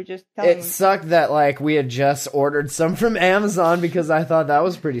 I mean, you're just telling It me. sucked that, we had just ordered some from Amazon because I thought that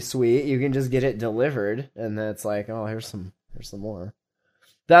was pretty sweet. You can just get it delivered, and then it's like, oh, here's some more.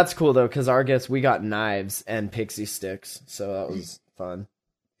 That's cool, though, because our gifts, we got knives and pixie sticks, so that was fun.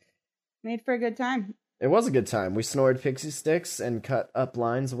 Made for a good time. It was a good time. We snored pixie sticks and cut up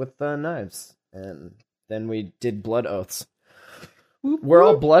lines with the knives, and then we did blood oaths. We're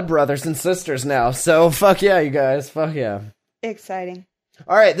all blood brothers and sisters now, so fuck yeah, you guys. Fuck yeah. Exciting.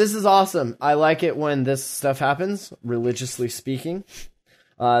 All right, this is awesome. I like it when this stuff happens, religiously speaking.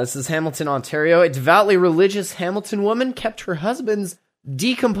 This is Hamilton, Ontario. A devoutly religious Hamilton woman kept her husband's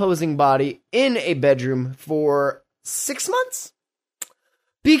decomposing body in a bedroom for 6 months.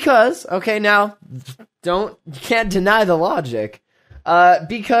 Because, okay, now, you can't deny the logic.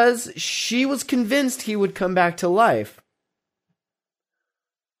 Because she was convinced he would come back to life.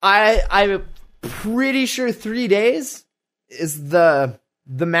 I'm pretty sure 3 days is the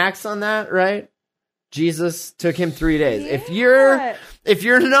max on that, right? Jesus took him 3 days. Yeah. If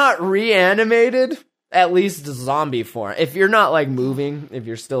you're not reanimated, at least zombie form. If you're not moving, if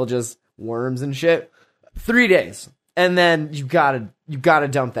you're still just worms and shit, 3 days. And then you gotta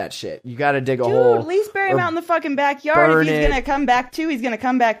dump that shit. You gotta dig a hole. Dude, at least bury him out in the fucking backyard. burn If he's it. gonna come back too, he's gonna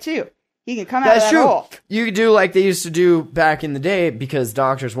come back too. He can come out of That's that true. hole. You could do like they used to do back in the day because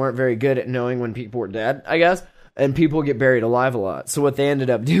doctors weren't very good at knowing when people were dead, I guess. And people get buried alive a lot. So what they ended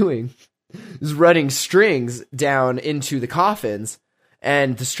up doing is running strings down into the coffins,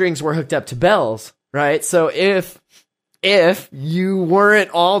 and the strings were hooked up to bells, right? So if if you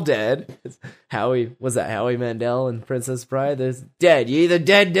weren't all dead. Howie Mandel and Princess Bride? There's dead. You either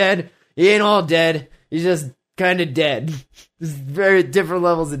dead, you ain't all dead. You're just kind of dead. There's very different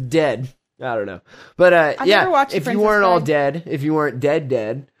levels of dead. I don't know. But, if you weren't all dead, if you weren't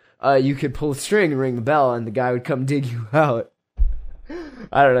dead, you could pull a string and ring the bell and the guy would come dig you out.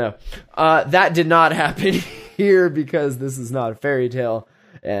 I don't know. That did not happen here because this is not a fairy tale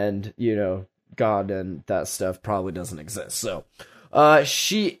and, God and that stuff probably doesn't exist. So,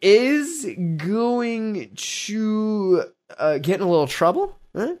 she is going to get in a little trouble.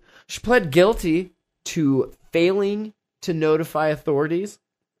 Huh? She pled guilty to failing to notify authorities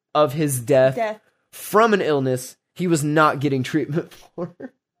of his death from an illness he was not getting treatment for.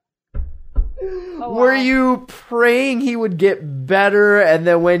 Were you praying he would get better, and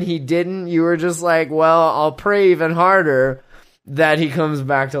then when he didn't, you were just like, well, I'll pray even harder that he comes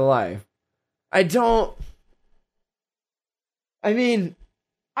back to life? I mean,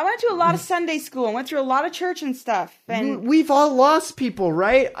 I went to a lot of Sunday school and went through a lot of church and stuff. And we've all lost people,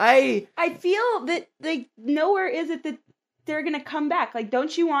 right? I feel that, nowhere is it that they're going to come back. Like,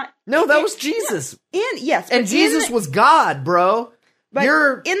 don't you want... No, that was Jesus. Yes. And Jesus was God, bro. But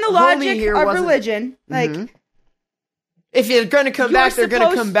in the logic of religion, if you're going to come back, they're going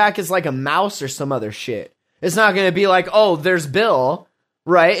to come back as like a mouse or some other shit. It's not going to be like, oh, there's Bill,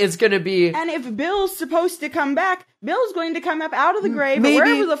 right? It's going to be... And if Bill's supposed to come back, Bill's going to come up out of the grave, or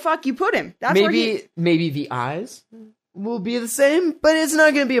wherever the fuck you put him. That's maybe the eyes will be the same, but it's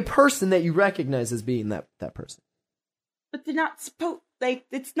not going to be a person that you recognize as being that person. But they're not supposed...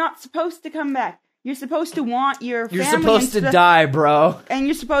 it's not supposed to come back. You're supposed to want your family... You're supposed to die, bro. And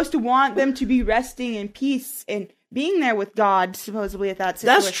you're supposed to want them to be resting in peace and being there with God, supposedly, at that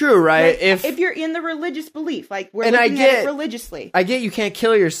situation. That's true, right? If you're in the religious belief, we're looking at it religiously. I get you can't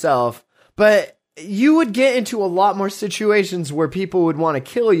kill yourself, but you would get into a lot more situations where people would want to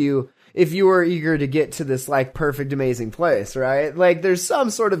kill you if you were eager to get to this, perfect, amazing place, right? There's some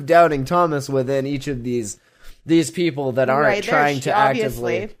sort of doubting Thomas within each of these people that aren't trying to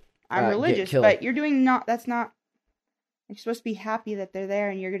actively... I'm religious, but you're doing that's not... You're supposed to be happy that they're there,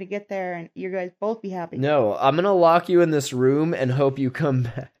 and you're going to get there, and you guys both be happy. No, I'm going to lock you in this room and hope you come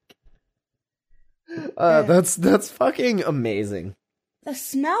back. That's fucking amazing. The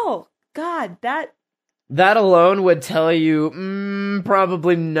smell. God, that... That alone would tell you,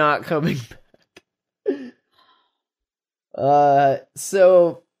 probably not coming back.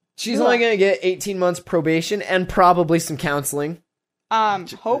 So, she's only going to get 18 months probation and probably some counseling.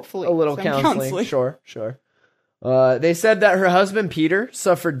 Hopefully. A little counseling. Sure. They said that her husband, Peter,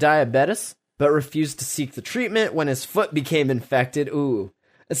 suffered diabetes, but refused to seek the treatment when his foot became infected. Ooh.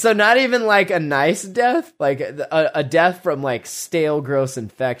 So not even a nice death, a death from stale, gross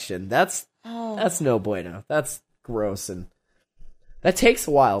infection. That's no bueno. That's gross, and that takes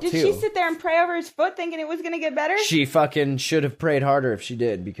a while, too. Did she sit there and pray over his foot thinking it was going to get better? She fucking should have prayed harder if she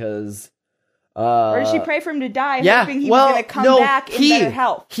did, because... or did she pray for him to die, hoping he was going to come back in better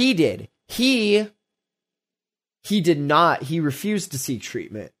health? He did. He did not. He refused to seek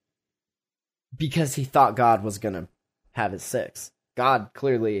treatment because he thought God was going to have his six. God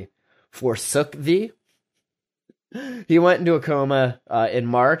clearly forsook thee. He went into a coma in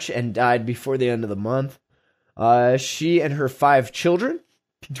March and died before the end of the month. She and her 5 children,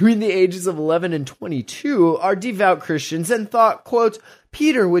 between the ages of 11 and 22, are devout Christians and thought, quote,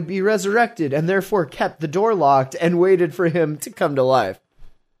 Peter would be resurrected and therefore kept the door locked and waited for him to come to life.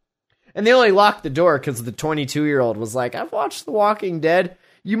 And they only locked the door because the 22-year-old was like, I've watched The Walking Dead.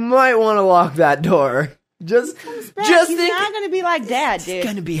 You might want to lock that door. Just He's not going to be like Dad, dude. He's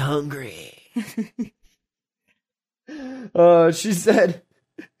going to be hungry. She said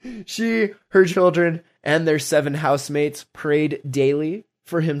her children, and their 7 housemates prayed daily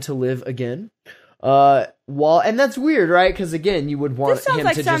for him to live again. And that's weird, right? Because again, you would want him to just be in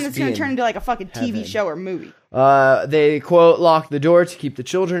This sounds like something that's going to turn into a fucking TV show or movie. They, quote, locked the door to keep the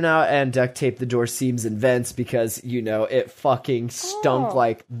children out and duct taped the door seams and vents because, it fucking stunk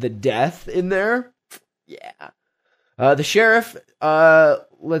like the death in there. Yeah. The sheriff,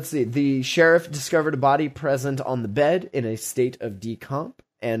 the sheriff discovered a body present on the bed in a state of decomp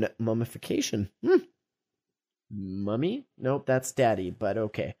and mummification. Mummy? Nope, that's Daddy, but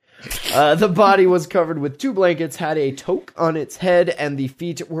okay. The body was covered with 2 blankets, had a toque on its head, and the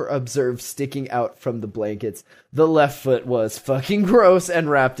feet were observed sticking out from the blankets. The left foot was fucking gross and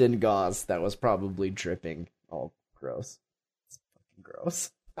wrapped in gauze. That was probably dripping. All gross. It's fucking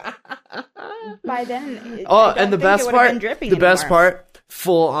gross. By then, and the best part,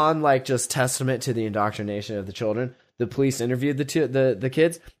 full on just testament to the indoctrination of the children. The police interviewed the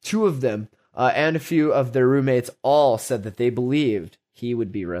kids. 2 of them and a few of their roommates all said that they believed he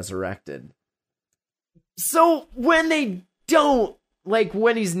would be resurrected. So when they don't, like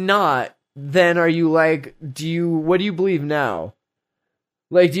when he's not, then are you like, what do you believe now?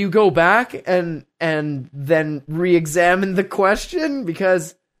 Like, do you go back and then re-examine the question?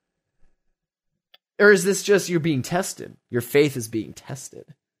 Because, or is this just you're being tested? Your faith is being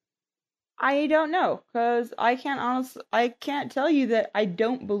tested. I don't know, because I can't tell you that I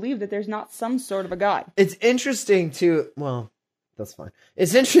don't believe that there's not some sort of a God. It's interesting too. Well, that's fine.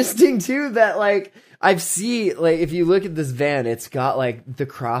 It's interesting too that like I've seen like if you look at this van, it's got like the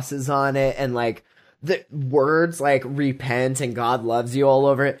crosses on it and like the words like repent and God loves you all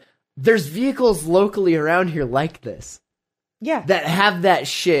over it. There's vehicles locally around here like this. Yeah. That have that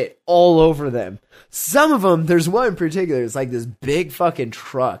shit all over them. Some of them, there's one in particular, it's like this big fucking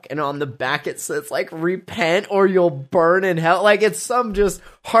truck, and on the back it says like repent or you'll burn in hell. Like it's some just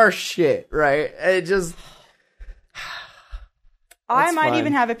harsh shit, right? It just I might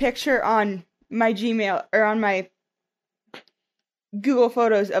even have a picture on my Gmail or on my Google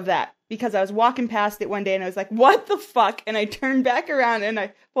Photos of that, because I was walking past it one day and I was like, what the fuck? And I turned back around and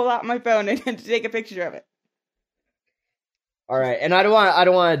I pulled out my phone and had to take a picture of it. All right, and I don't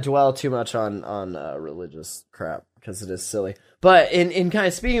want to dwell too much on religious crap because it is silly. But in kind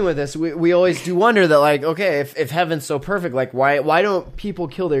of speaking with this, we always do wonder that like, okay, if heaven's so perfect, like why don't people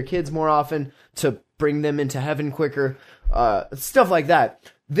kill their kids more often to bring them into heaven quicker? Stuff like that.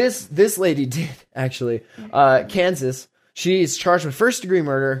 This lady did actually. Kansas. She's charged with first-degree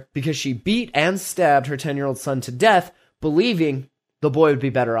murder because she beat and stabbed her 10-year-old son to death, believing the boy would be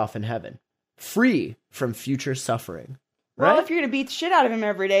better off in heaven, free from future suffering. Well, Right? if you're going to beat the shit out of him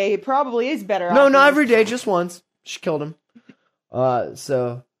every day, he probably is better off. No, not every day, just once. She killed him.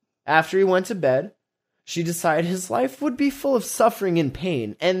 So, after he went to bed, she decided his life would be full of suffering and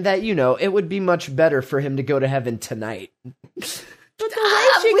pain, and that, it would be much better for him to go to heaven tonight. But the way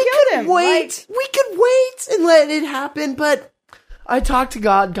she killed him. We could wait and let it happen, but I talked to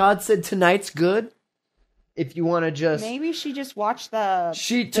God. God said tonight's good. If you want to just... Maybe she just watched the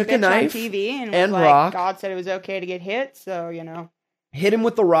took bitch a knife on TV and was and like, rock. God said it was okay to get hit, so, Hit him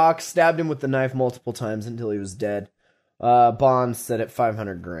with the rock, stabbed him with the knife multiple times until he was dead. Bond set at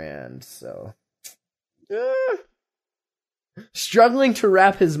 $500,000, so... Struggling to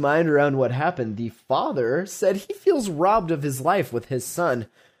wrap his mind around what happened, the father said he feels robbed of his life with his son.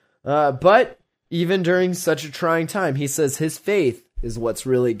 But even during such a trying time, he says his faith is what's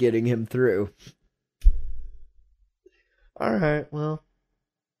really getting him through. All right, well,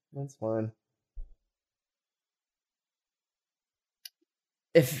 that's fine.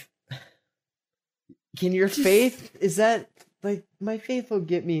 Can your faith, is that, like, my faith will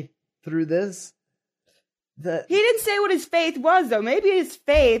get me through this? He didn't say what his faith was, though. Maybe his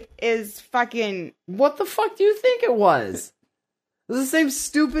faith is fucking... What the fuck do you think it was? It was the same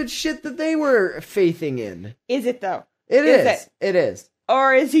stupid shit that they were faithing in. Is it, though? It is. It is.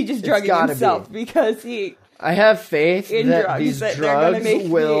 Or is he just drugging himself because he... I have faith that these that drugs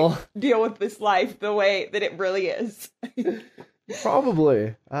will... me deal with this life the way that it really is.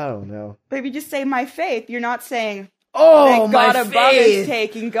 Probably. I don't know. Maybe just say my faith. You're not saying... Oh, that God my above faith! is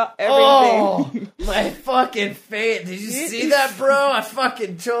taking everything. Oh, my fucking faith! Did you see that, bro? I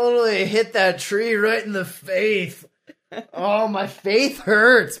fucking totally hit that tree right in the face. Oh, my faith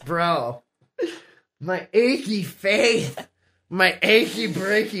hurts, bro. My achy faith. My achy,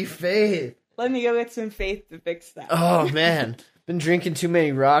 breaky faith. Let me go get some faith to fix that. Oh, man. Been drinking too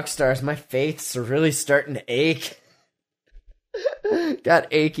many rock stars. My faiths are really starting to ache.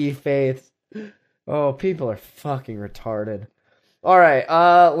 Got achy faith. Oh, people are fucking retarded. Alright,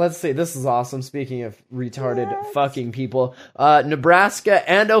 let's see. This is awesome. Speaking of retarded fucking people. Nebraska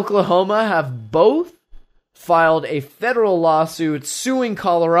and Oklahoma have both filed a federal lawsuit suing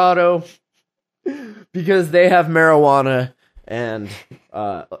Colorado because they have marijuana and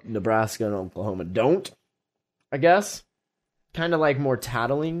Nebraska and Oklahoma don't, I guess. Kind of like more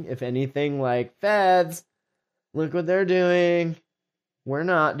tattling, if anything, like, feds, look what they're doing. We're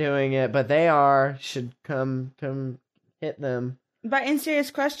not doing it, but they are. Should come hit them. But in serious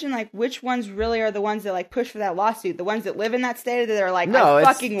question, like, which ones really are the ones that, like, push for that lawsuit? The ones that live in that state that are like, no, I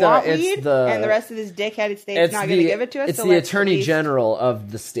fucking want weed, and the rest of this dickheaded state's not going to give it to us? It's so the attorney general of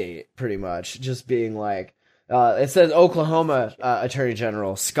the state, pretty much, just being like, it says Oklahoma Attorney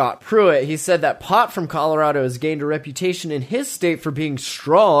General Scott Pruitt. He said that pot from Colorado has gained a reputation in his state for being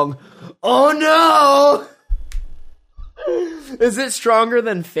strong. Oh, no! Is it stronger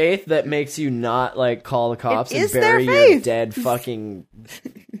than faith that makes you not, like, call the cops and bury your dead fucking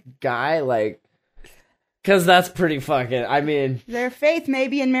guy? Like, because that's pretty fucking, I mean... Their faith may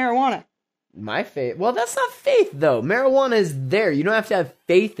be in marijuana. My faith. Well, that's not faith, though. Marijuana is there. You don't have to have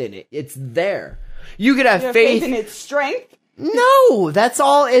faith in it. It's there. You could have faith in its strength. No, that's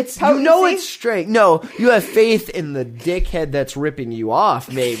all. It's Potency? You know it's straight. No, you have faith in the dickhead that's ripping you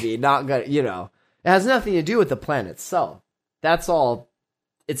off. Maybe not gonna. You know, it has nothing to do with the plant itself. That's all.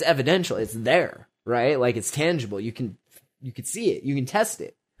 It's evidential. It's there, right? Like it's tangible. You can see it. You can test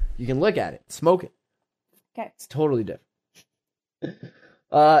it. You can look at it. Smoke it. Okay, it's totally different.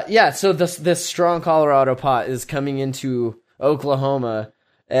 Yeah. So this strong Colorado pot is coming into Oklahoma.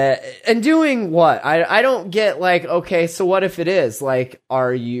 And doing what? I don't get, like, okay, so what if it is? Like,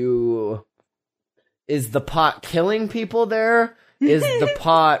 is the pot killing people there? Is the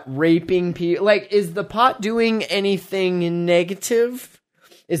pot raping people? Like, is the pot doing anything negative?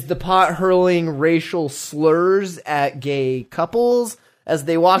 Is the pot hurling racial slurs at gay couples as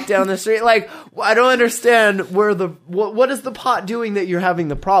they walk down the street? Like, I don't understand what is the pot doing that you're having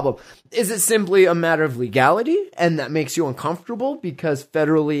the problem? Is it simply a matter of legality and that makes you uncomfortable because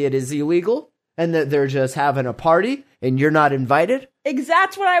federally it is illegal and that they're just having a party and you're not invited?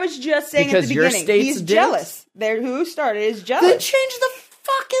 That's what I was just saying because at the your beginning. state's He's dicks? jealous. Who started is jealous. Then change the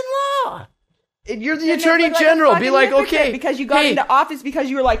fucking law. You're the attorney general. Be like, okay. Because you got into office because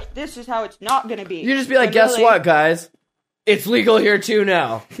you were like, this is how it's not going to be. You just be like, guess what, guys? It's legal here too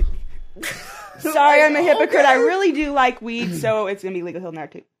now. Sorry, I'm a hypocrite. Okay. I really do like weed, so it's going to be legal here now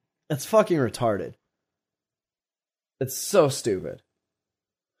too. That's fucking retarded. It's so stupid.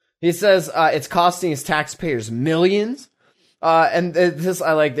 He says it's costing his taxpayers millions. And this,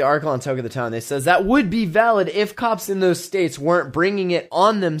 I like the article on Talk of the Town. They says that would be valid if cops in those states weren't bringing it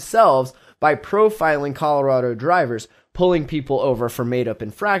on themselves by profiling Colorado drivers, pulling people over for made-up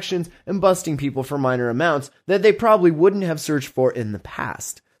infractions, and busting people for minor amounts that they probably wouldn't have searched for in the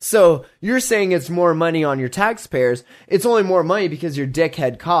past. So, you're saying it's more money on your taxpayers. It's only more money because your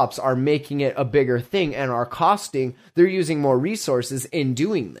dickhead cops are making it a bigger thing and are costing. They're using more resources in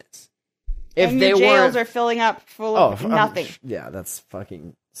doing this. If and your jails are filling up full of nothing. Yeah, that's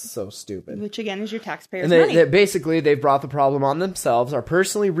fucking so stupid. Which, again, is your taxpayers' money. And basically, they've brought the problem on themselves, are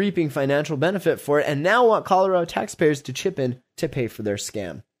personally reaping financial benefit for it, and now want Colorado taxpayers to chip in to pay for their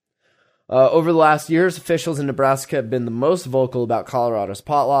scam. Over the last years, officials in Nebraska have been the most vocal about Colorado's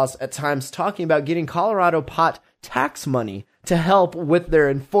pot laws, at times talking about getting Colorado pot tax money to help with their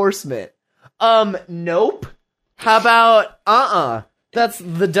enforcement. Nope. How about, That's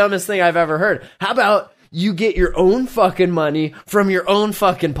the dumbest thing I've ever heard. How about you get your own fucking money from your own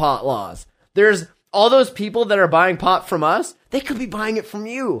fucking pot laws? There's all those people that are buying pot from us, they could be buying it from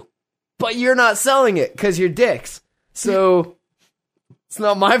you. But you're not selling it because you're dicks. So, it's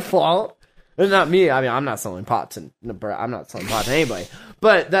not my fault. It's not me. I mean, I'm not selling pot to anybody.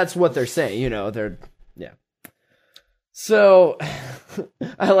 But that's what they're saying. You know, yeah. So,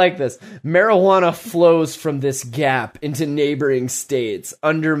 I like this. Marijuana flows from this gap into neighboring states,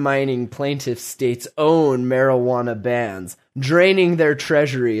 undermining plaintiff states' own marijuana bans, draining their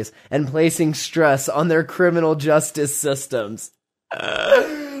treasuries, and placing stress on their criminal justice systems.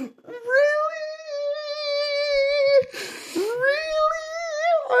 Really?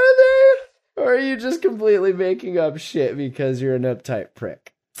 Or are you just completely making up shit because you're an uptight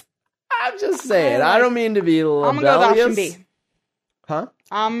prick? I'm just saying. I don't mean to be rebellious. I'm going to go with option B. Huh?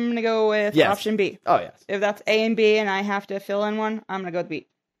 I'm going to go with option B. Oh, yes. If that's A and B and I have to fill in one, I'm going to go with B.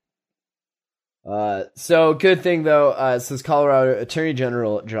 So, good thing, though, it says Colorado Attorney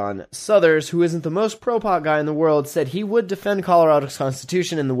General John Suthers, who isn't the most pro-pot guy in the world, said he would defend Colorado's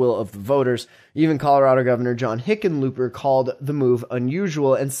constitution and the will of the voters. Even Colorado Governor John Hickenlooper called the move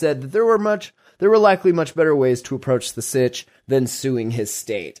unusual and said that there were likely much better ways to approach the sitch than suing his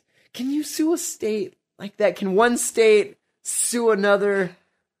state. Can you sue a state like that? Can one state sue another?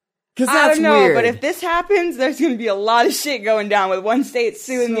 Because that's I don't know, weird. But if this happens, there's going to be a lot of shit going down with one state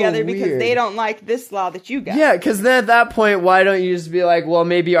suing the other because they don't like this law that you got. Yeah, because then at that point, why don't you just be like, well,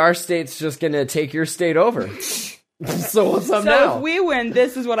 maybe our state's just going to take your state over. So what's up now? So if we win,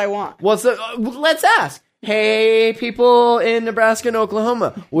 this is what I want. Well, so let's ask. Hey, people in Nebraska and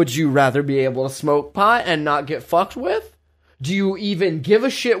Oklahoma, would you rather be able to smoke pot and not get fucked with? Do you even give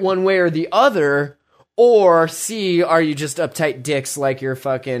a shit one way or the other? Or C, are you just uptight dicks like your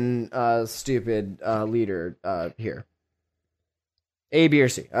fucking stupid leader here? A, B, or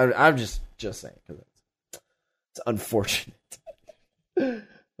C? I'm just saying because it's unfortunate.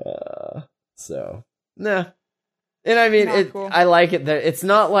 So nah, and I mean cool. I like it that it's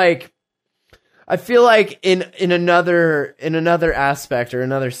not like I feel like in another aspect or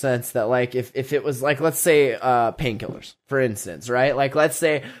another sense that like if it was like let's say painkillers for instance, right? Like let's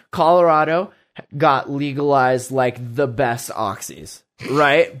say Colorado got legalized like the best oxys,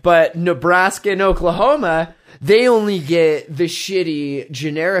 right? But Nebraska and Oklahoma, they only get the shitty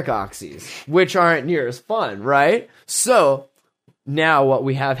generic oxys, which aren't near as fun, right? So now what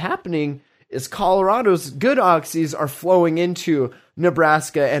we have happening is Colorado's good oxys are flowing into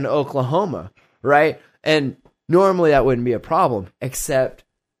Nebraska and Oklahoma, right? And normally that wouldn't be a problem, except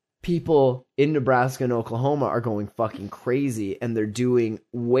people in Nebraska and Oklahoma are going fucking crazy, and they're doing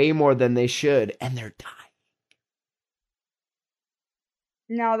way more than they should, and they're dying.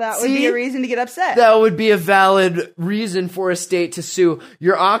 Now that would be a reason to get upset. That would be a valid reason for a state to sue.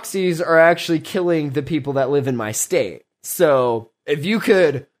 Your oxys are actually killing the people that live in my state. So if you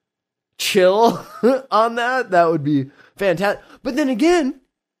could chill on that, that would be fantastic. But then again,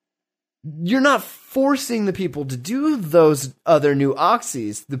 you're not forcing the people to do those other new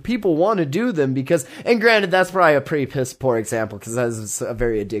oxys. The people want to do them because, and granted, that's probably a pretty piss poor example because that's a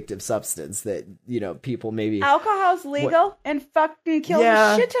very addictive substance that, you know, people maybe. Alcohol's legal and fucking kills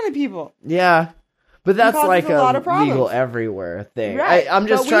a shit ton of people. Yeah. But that's like a lot of legal everywhere thing. Right. I'm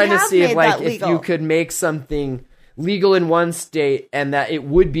just trying to see if, like, if legal. you could make something legal in one state and that it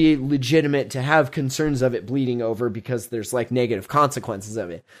would be legitimate to have concerns of it bleeding over because there's like negative consequences of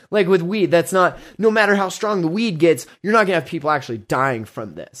it. Like with weed, that's not, no matter how strong the weed gets, you're not gonna have people actually dying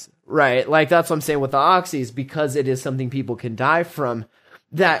from this, right? Like that's what I'm saying with the oxys, because it is something people can die from.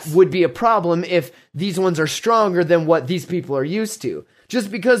 That would be a problem if these ones are stronger than what these people are used to.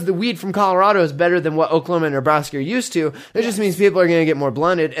 Just because the weed from Colorado is better than what Oklahoma and Nebraska are used to, it just means people are gonna get more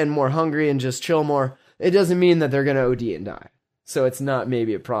blunted and more hungry and just chill more. It doesn't mean that they're going to OD and die. So it's not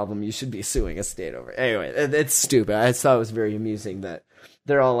maybe a problem you should be suing a state over. Anyway, it's stupid. I thought it was very amusing that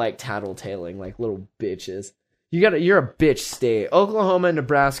they're all like tattletaling like little bitches. You're a bitch state. Oklahoma and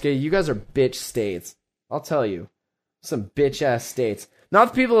Nebraska, you guys are bitch states. I'll tell you. Some bitch ass states. Not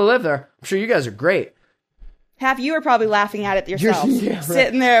the people who live there. I'm sure you guys are great. Half you are probably laughing at it yourself. Yeah, right.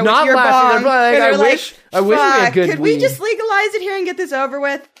 Sitting there Not with your laughing. bong. They're like, I wish we had good could weed. we just legalize it here and get this over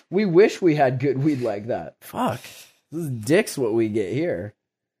with? We wish we had good weed like that. Fuck. This is dicks what we get here.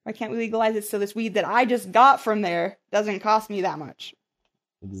 Why can't we legalize it so this weed that I just got from there doesn't cost me that much?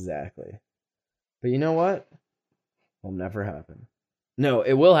 Exactly. But you know what? It'll never happen. No,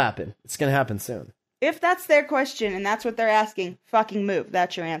 it will happen. It's going to happen soon. If that's their question and that's what they're asking, fucking move.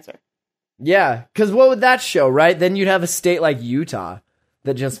 That's your answer. Yeah, because what would that show, right? Then you'd have a state like Utah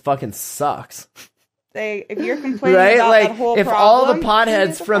that just fucking sucks. If you're complaining right? about Like, that whole if problem, all the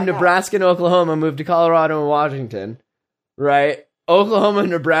potheads from Nebraska and Oklahoma moved to Colorado and Washington, right? Oklahoma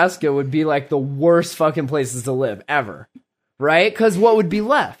and Nebraska would be like the worst fucking places to live ever, right? Because what would be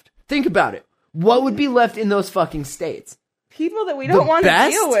left? Think about it. What would be left in those fucking states? People that we don't want to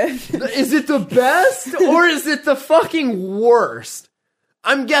deal with. Is it the best or is it the fucking worst?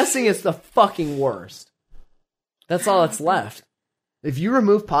 I'm guessing it's the fucking worst. That's all that's left. If you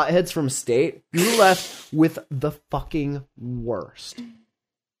remove potheads from a state, you're left with the fucking worst.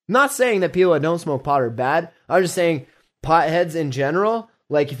 Not saying that people that don't smoke pot are bad. I'm just saying potheads in general,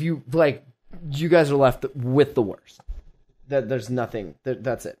 like if you, like, you guys are left with the worst. There's nothing,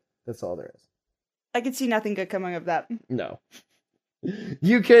 that's it. That's all there is. I could see nothing good coming of that. No.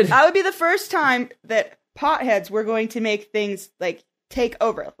 You could. That would be the first time that potheads were going to make things, like, take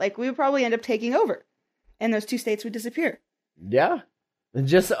over. Like, we would probably end up taking over. And those two states would disappear. Yeah.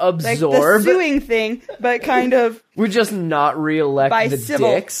 Just absorb. Like the suing thing, but kind of. We just not re-elect the civil.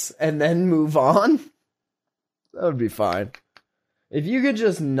 dicks and then move on. That would be fine. If you could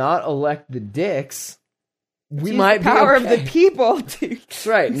just not elect the dicks, we might be power okay. of the people, dude. That's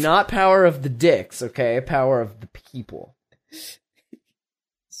right. Not power of the dicks, okay? Power of the people.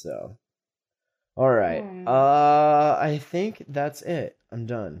 So. Alright. I think that's it. I'm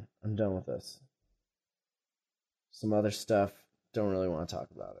done. I'm done with this. Some other stuff. Don't really want to talk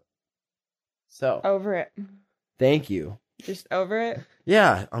about it. So. Over it. Thank you. Just over it?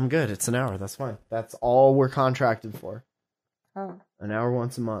 Yeah, I'm good. It's an hour. That's fine. That's all we're contracted for. Oh. An hour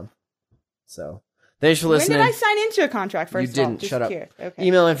once a month. So. Thanks for listening. When did I sign into a contract first? You didn't. Shut up. Okay.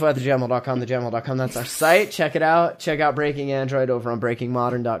 Email info@thejamhole.com, thejamhole.com. That's our site. Check it out. Check out Breaking Android over on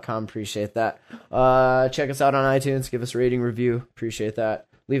breakingmodern.com. Appreciate that. Check us out on iTunes. Give us a rating, review. Appreciate that.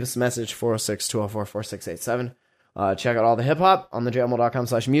 Leave us a message, 406-204-4687. Check out all the hip-hop on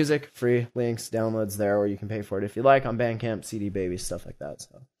thejamhole.com/music. Free links, downloads there, or you can pay for it if you like on Bandcamp, CD Baby, stuff like that.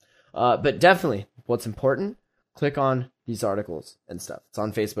 So, but definitely, what's important, click on these articles and stuff. It's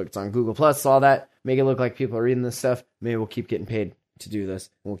on Facebook, it's on Google+, all that. Make it look like people are reading this stuff. Maybe we'll keep getting paid to do this,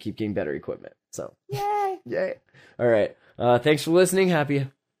 and we'll keep getting better equipment. So, yay. All right. Thanks for listening.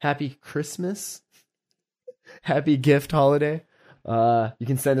 Happy Christmas. Happy gift holiday. You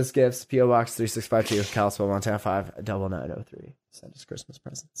can send us gifts. P.O. Box 3652, Kalispell, Montana 59903. Send us Christmas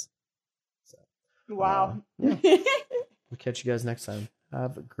presents. So, Wow. We'll catch you guys next time.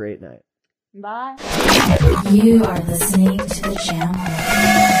 Have a great night. Bye. You are listening to the Jam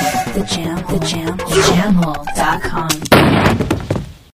Hole. The Jam Hole. JamHole.com.